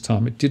work this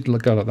time. It did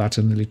go like that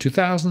in the early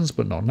 2000s,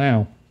 but not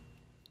now.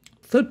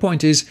 Third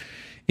point is,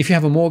 if you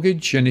have a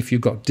mortgage and if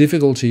you've got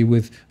difficulty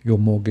with your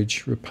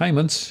mortgage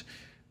repayments,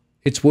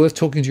 it's worth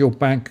talking to your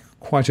bank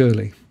quite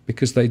early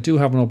because they do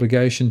have an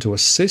obligation to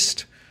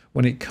assist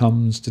when it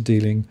comes to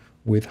dealing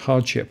with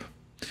hardship.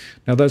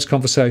 Now, those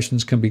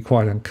conversations can be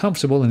quite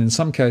uncomfortable, and in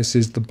some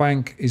cases, the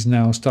bank is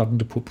now starting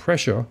to put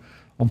pressure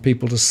on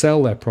people to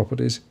sell their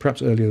properties,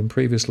 perhaps earlier than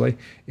previously,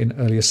 in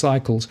earlier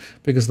cycles,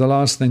 because the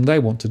last thing they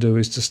want to do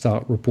is to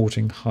start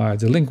reporting higher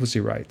delinquency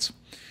rates.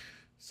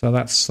 So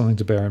that's something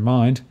to bear in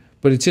mind.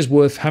 But it is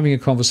worth having a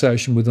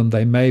conversation with them.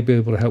 They may be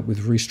able to help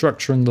with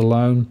restructuring the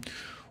loan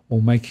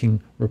or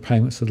making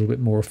repayments a little bit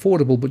more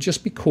affordable, but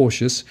just be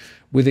cautious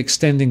with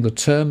extending the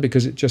term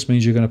because it just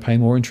means you're going to pay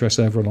more interest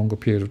over a longer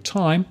period of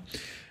time.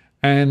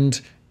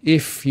 And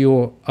if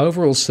your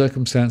overall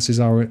circumstances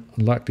are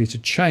likely to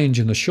change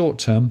in the short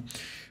term,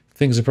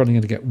 things are probably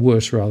going to get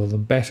worse rather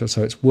than better.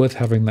 So it's worth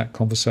having that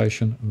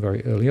conversation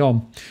very early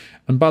on.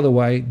 And by the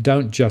way,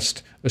 don't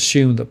just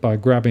assume that by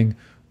grabbing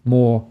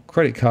more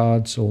credit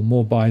cards or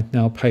more buy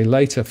now, pay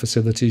later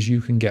facilities you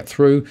can get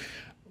through.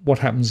 What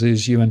happens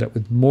is you end up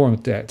with more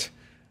debt,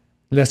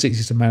 less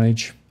easy to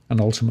manage, and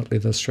ultimately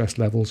the stress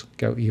levels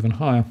go even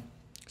higher.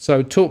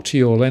 So talk to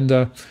your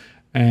lender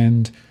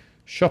and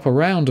shop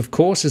around, of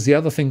course, is the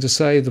other thing to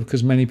say,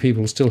 because many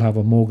people still have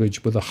a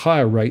mortgage with a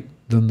higher rate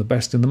than the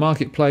best in the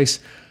marketplace.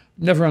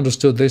 Never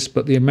understood this,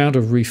 but the amount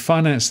of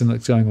refinancing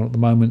that's going on at the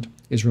moment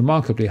is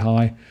remarkably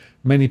high.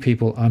 Many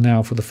people are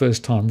now, for the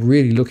first time,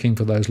 really looking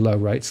for those low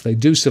rates. They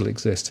do still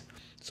exist.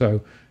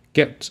 So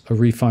get a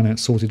refinance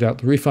sorted out.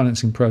 The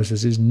refinancing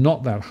process is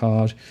not that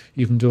hard.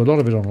 You can do a lot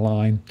of it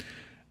online,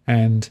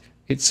 and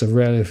it's a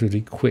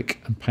relatively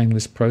quick and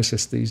painless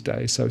process these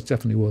days. So it's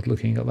definitely worth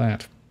looking at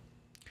that.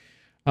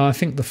 I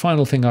think the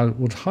final thing I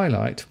would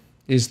highlight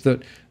is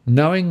that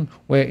knowing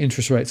where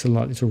interest rates are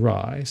likely to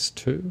rise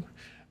to,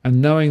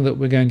 and knowing that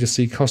we're going to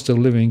see cost of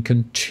living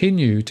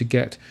continue to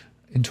get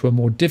into a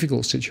more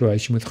difficult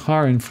situation with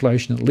higher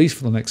inflation, at least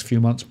for the next few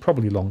months,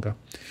 probably longer,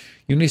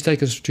 you need to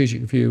take a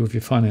strategic view of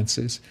your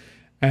finances.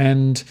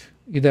 And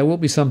there will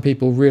be some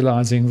people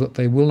realizing that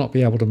they will not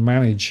be able to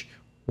manage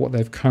what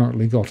they've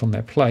currently got on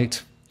their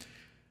plate,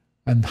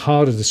 and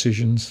harder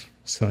decisions,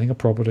 selling a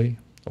property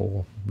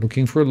or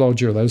looking for a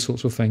lodger, those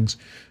sorts of things,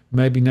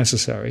 may be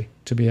necessary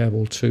to be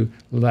able to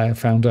lay a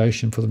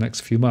foundation for the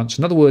next few months.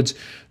 In other words,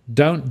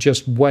 don't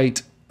just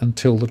wait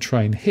until the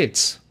train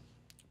hits,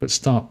 but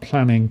start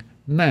planning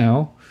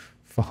now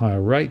for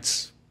higher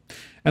rates.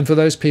 And for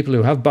those people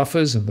who have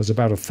buffers, and there's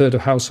about a third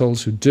of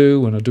households who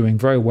do and are doing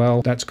very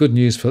well, that's good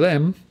news for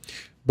them.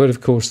 But of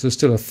course, there's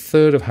still a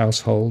third of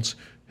households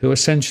who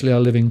essentially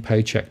are living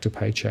paycheck to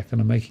paycheck and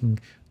are making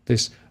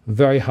this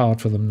very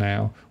hard for them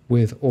now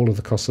with all of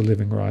the cost of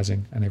living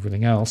rising and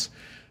everything else.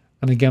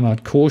 And again,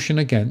 I'd caution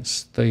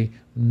against the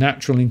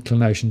natural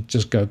inclination to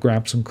just go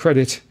grab some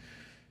credit.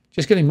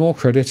 Just getting more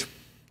credit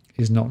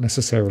is not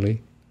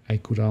necessarily a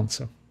good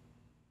answer.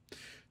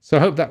 So I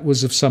hope that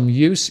was of some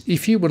use.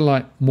 If you would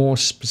like more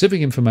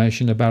specific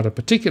information about a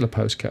particular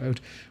postcode,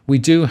 we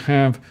do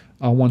have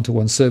our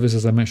one-to-one service,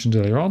 as I mentioned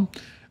earlier on.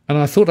 And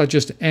I thought I'd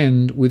just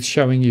end with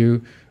showing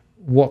you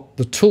what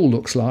the tool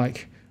looks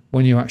like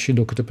when you actually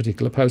look at a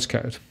particular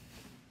postcode.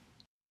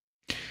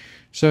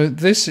 So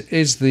this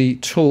is the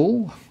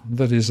tool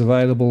that is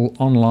available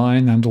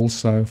online and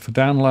also for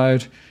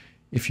download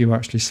if you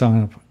actually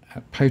sign up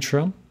at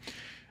Patreon.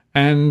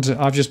 And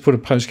I've just put a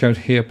postcode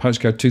here,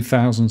 postcode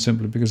 2000,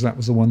 simply because that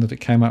was the one that it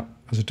came up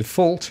as a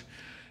default.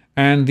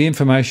 And the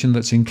information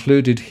that's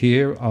included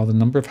here are the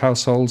number of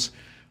households,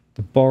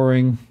 the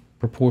borrowing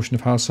proportion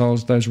of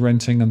households, those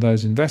renting and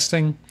those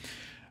investing.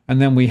 And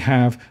then we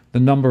have the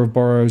number of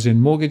borrowers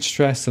in mortgage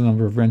stress, the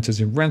number of renters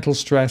in rental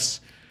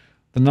stress,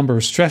 the number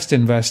of stressed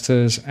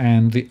investors,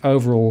 and the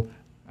overall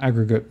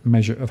aggregate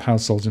measure of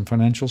households in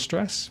financial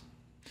stress.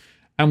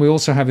 And we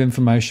also have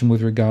information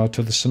with regard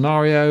to the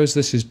scenarios.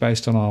 This is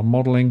based on our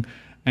modeling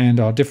and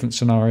our different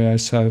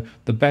scenarios. So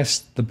the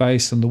best, the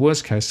base, and the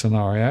worst case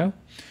scenario.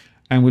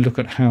 And we look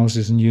at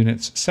houses and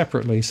units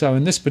separately. So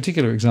in this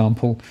particular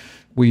example,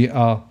 we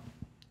are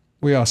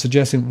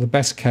suggesting that the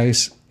best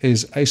case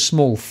is a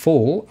small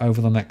fall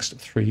over the next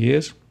 3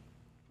 years,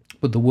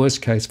 but the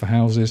worst case for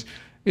houses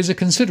is a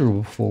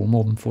considerable fall,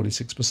 more than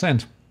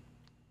 46%.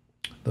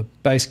 The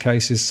base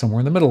case is somewhere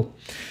in the middle.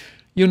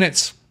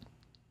 Units,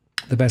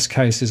 the best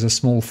case is a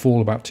small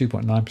fall, about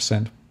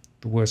 2.9%.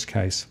 The worst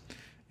case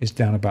is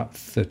down about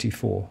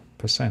 34%.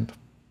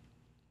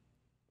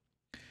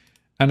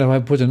 And if I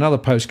put another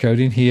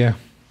postcode in here,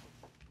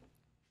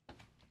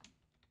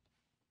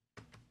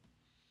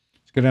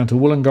 let's go down to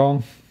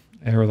Wollongong,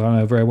 area that I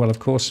know very well, of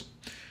course.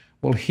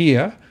 Well,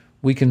 here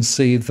we can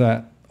see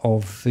that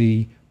of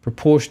the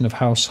proportion of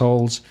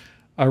households,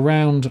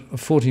 around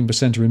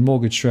 14% are in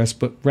mortgage stress,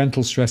 but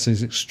rental stress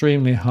is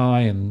extremely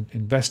high and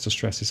investor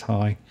stress is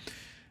high.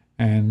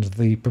 And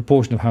the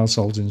proportion of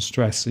households in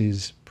stress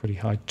is pretty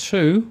high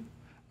too,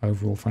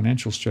 overall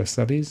financial stress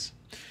that is.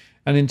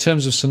 And in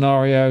terms of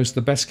scenarios,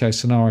 the best case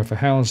scenario for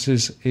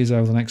houses is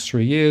over the next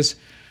 3 years,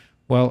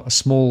 well, a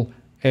small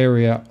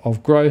area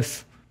of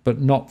growth, but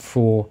not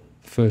for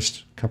the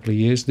first couple of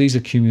years. These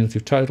are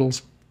cumulative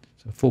totals,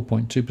 so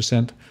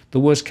 4.2%. The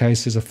worst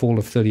case is a fall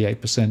of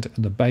 38%,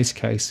 and the base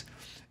case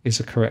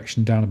is a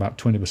correction down about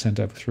 20%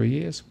 over 3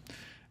 years.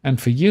 And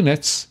for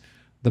units,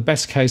 the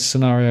best case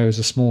scenario is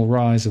a small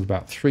rise of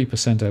about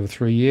 3% over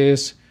 3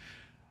 years.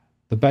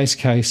 The base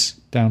case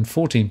down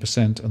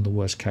 14% and the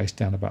worst case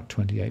down about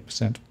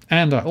 28%.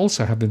 And I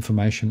also have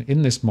information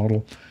in this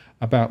model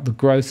about the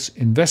gross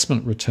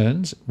investment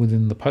returns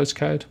within the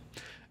postcode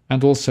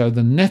and also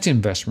the net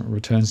investment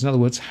returns. In other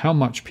words, how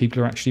much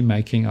people are actually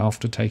making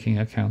after taking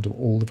account of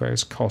all the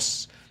various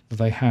costs that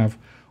they have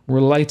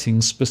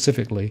relating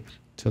specifically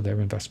to their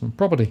investment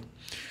property.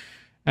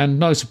 And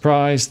no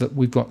surprise that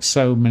we've got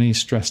so many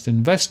stressed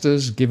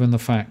investors, given the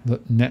fact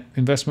that net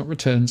investment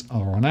returns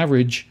are on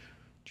average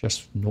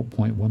just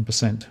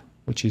 0.1%,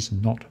 which is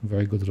not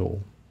very good at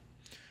all.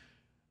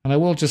 And I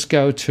will just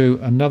go to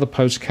another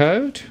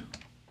postcode.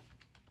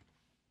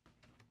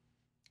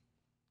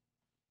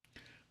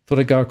 Thought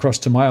I'd go across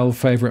to my old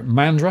favourite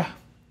Mandurah.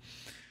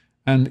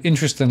 And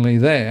interestingly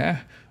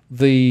there,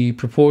 the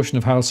proportion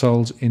of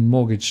households in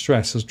mortgage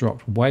stress has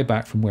dropped way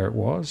back from where it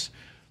was.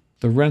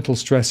 The rental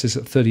stress is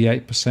at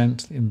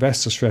 38%,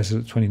 investor stress is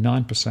at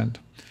 29%,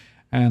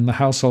 and the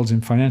households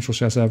in financial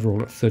stress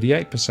overall at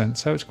 38%,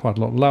 so it's quite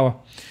a lot lower.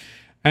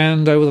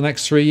 And over the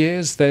next 3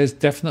 years, there's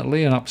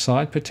definitely an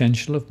upside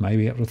potential of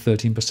maybe up to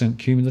 13%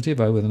 cumulative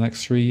over the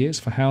next 3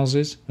 years for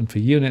houses, and for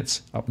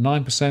units up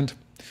 9%.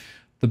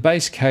 The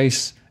base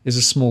case is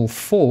a small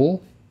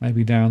fall,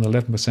 maybe down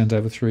 11%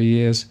 over 3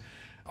 years,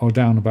 or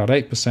down about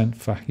 8%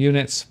 for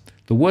units.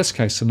 The worst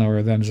case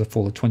scenario then is a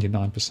fall of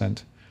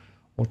 29%,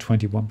 or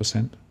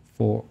 21%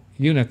 for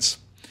units.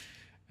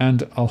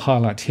 And I'll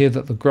highlight here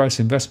that the gross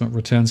investment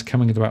return is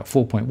coming at about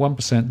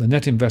 4.1%. The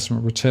net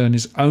investment return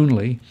is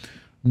only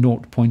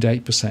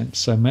 0.8%.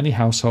 So many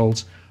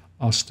households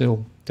are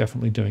still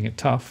definitely doing it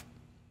tough.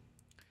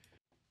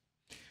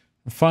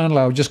 And finally,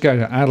 I'll just go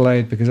to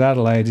Adelaide because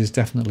Adelaide is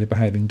definitely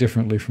behaving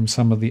differently from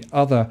some of the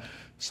other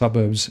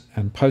suburbs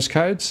and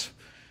postcodes.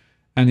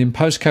 And in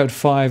postcode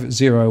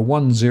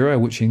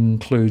 5010, which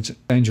includes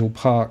Angel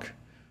Park,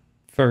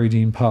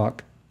 Ferrydean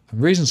Park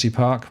and Regency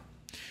Park,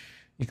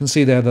 you can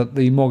see there that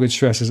the mortgage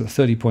stress is at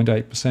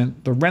 30.8%,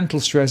 the rental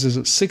stress is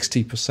at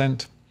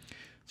 60%,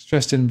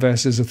 stressed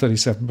investors are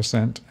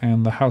 37%,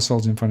 and the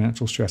households in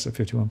financial stress at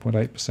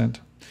 51.8%.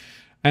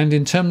 And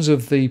in terms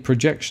of the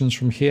projections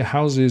from here,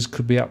 houses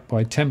could be up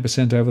by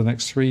 10% over the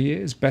next 3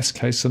 years, best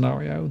case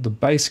scenario. The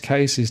base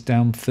case is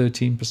down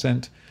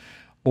 13%,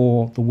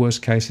 or the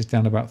worst case is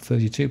down about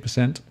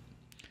 32%.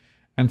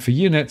 And for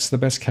units, the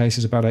best case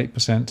is about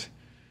 8%,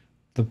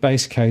 the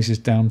base case is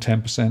down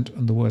 10%,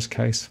 and the worst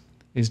case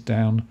is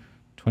down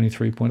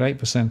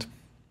 23.8%.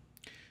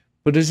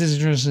 But it is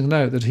interesting to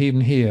note that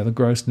even here, the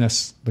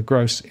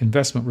gross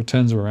investment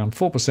returns are around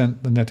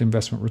 4%, the net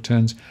investment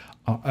returns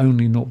are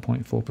only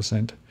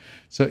 0.4%.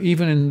 So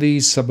even in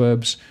these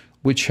suburbs,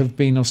 which have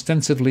been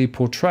ostensibly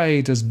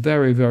portrayed as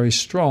very, very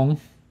strong,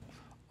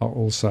 are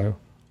also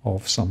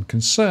of some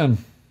concern.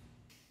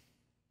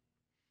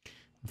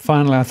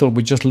 Finally, I thought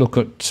we'd just look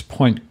at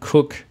Point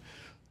Cook,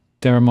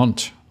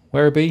 Derrimont,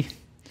 Werribee,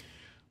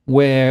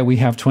 where we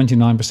have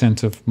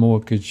 29% of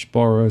mortgage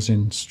borrowers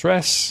in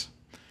stress,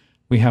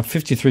 we have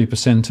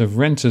 53% of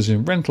renters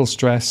in rental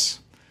stress,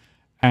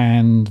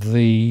 and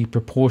the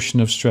proportion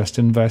of stressed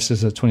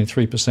investors at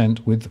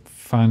 23%, with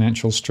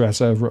financial stress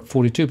over at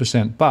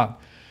 42%. But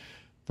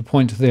the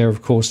point there,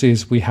 of course,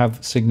 is we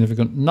have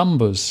significant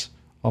numbers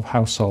of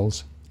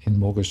households in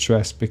mortgage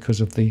stress because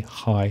of the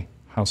high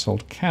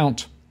household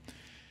count.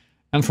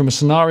 And from a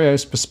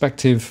scenarios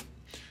perspective,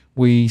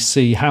 we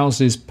see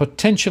houses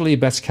potentially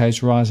best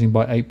case rising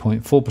by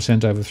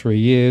 8.4% over 3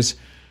 years.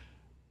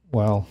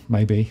 Well,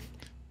 maybe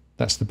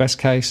that's the best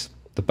case.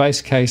 The The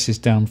base case is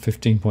down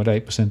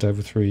 15.8%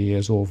 over 3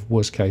 years, or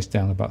worst case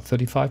down about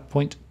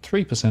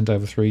 35.3%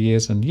 over 3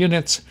 years. And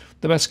units,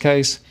 the best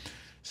case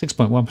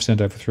 6.1%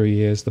 over 3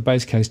 years, the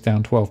base case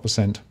down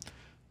 12%,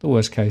 the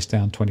worst case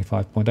down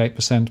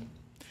 25.8%.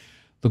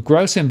 The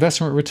gross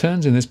investment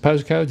returns in this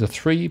postcode are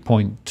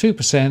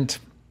 3.2%,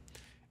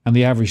 and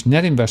the average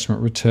net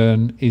investment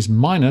return is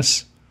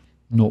minus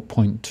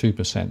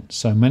 0.2%.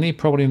 So many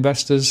property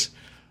investors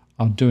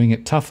are doing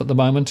it tough at the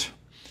moment,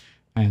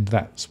 and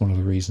that's one of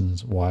the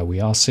reasons why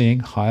we are seeing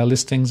higher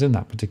listings in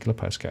that particular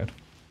postcode.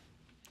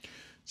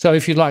 So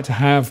if you'd like to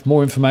have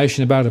more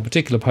information about a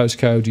particular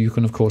postcode, you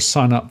can of course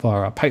sign up via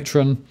our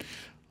Patreon.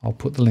 I'll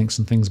put the links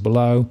and things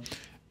below,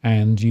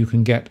 and you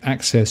can get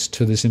access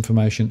to this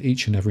information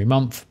each and every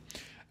month.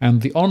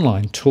 And the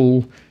online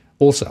tool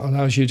also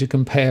allows you to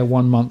compare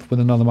one month with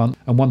another month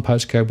and one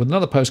postcode with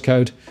another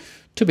postcode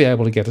to be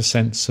able to get a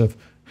sense of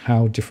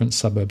how different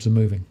suburbs are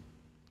moving.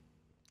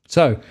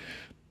 So,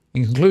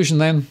 in conclusion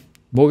then,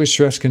 mortgage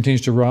stress continues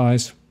to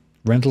rise,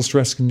 rental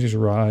stress continues to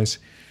rise,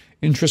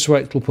 interest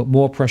rates will put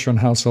more pressure on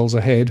households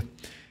ahead,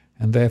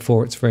 and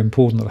therefore it's very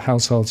important that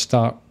households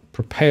start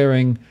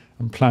preparing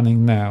and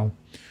planning now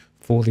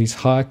for these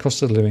higher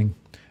costs of living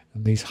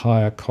and these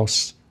higher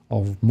costs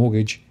of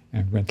mortgage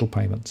and rental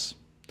payments.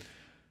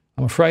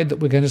 I'm afraid that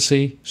we're going to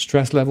see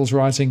stress levels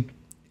rising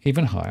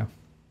even higher.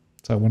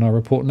 So when I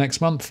report next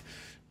month,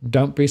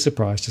 don't be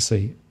surprised to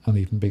see an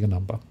even bigger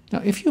number.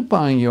 Now, if you're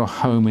buying your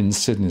home in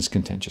Sydney's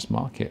contentious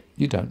market,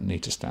 you don't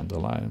need to stand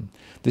alone.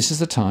 This is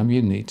the time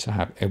you need to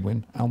have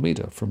Edwin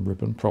from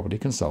Ribbon Property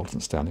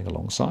Consultants standing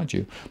alongside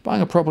you.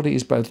 Buying a property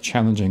is both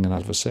challenging and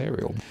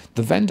adversarial.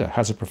 The vendor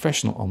has a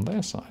professional on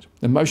their side.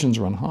 Emotions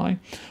run high,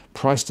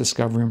 price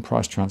discovery and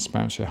price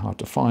transparency are hard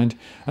to find,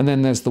 and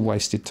then there's the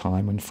wasted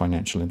time and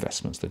financial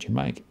investments that you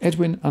make.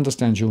 Edwin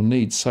understands your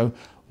needs, so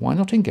why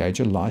not engage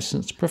a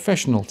licensed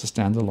professional to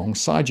stand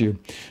alongside you?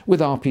 With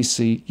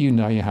RPC, you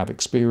know you have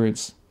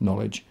experience,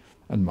 knowledge,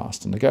 and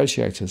master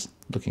negotiators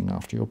looking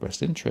after your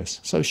best interests.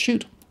 So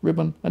shoot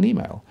Ribbon an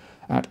email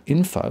at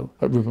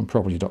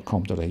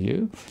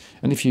info@ribbonproperty.com.au,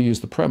 and if you use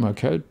the promo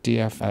code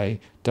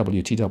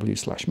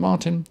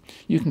DFAWTW/Martin,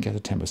 you can get a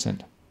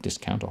 10%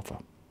 discount offer.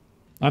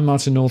 I'm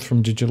Martin North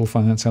from Digital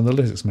Finance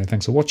Analytics. Many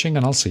thanks for watching,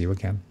 and I'll see you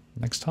again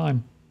next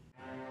time.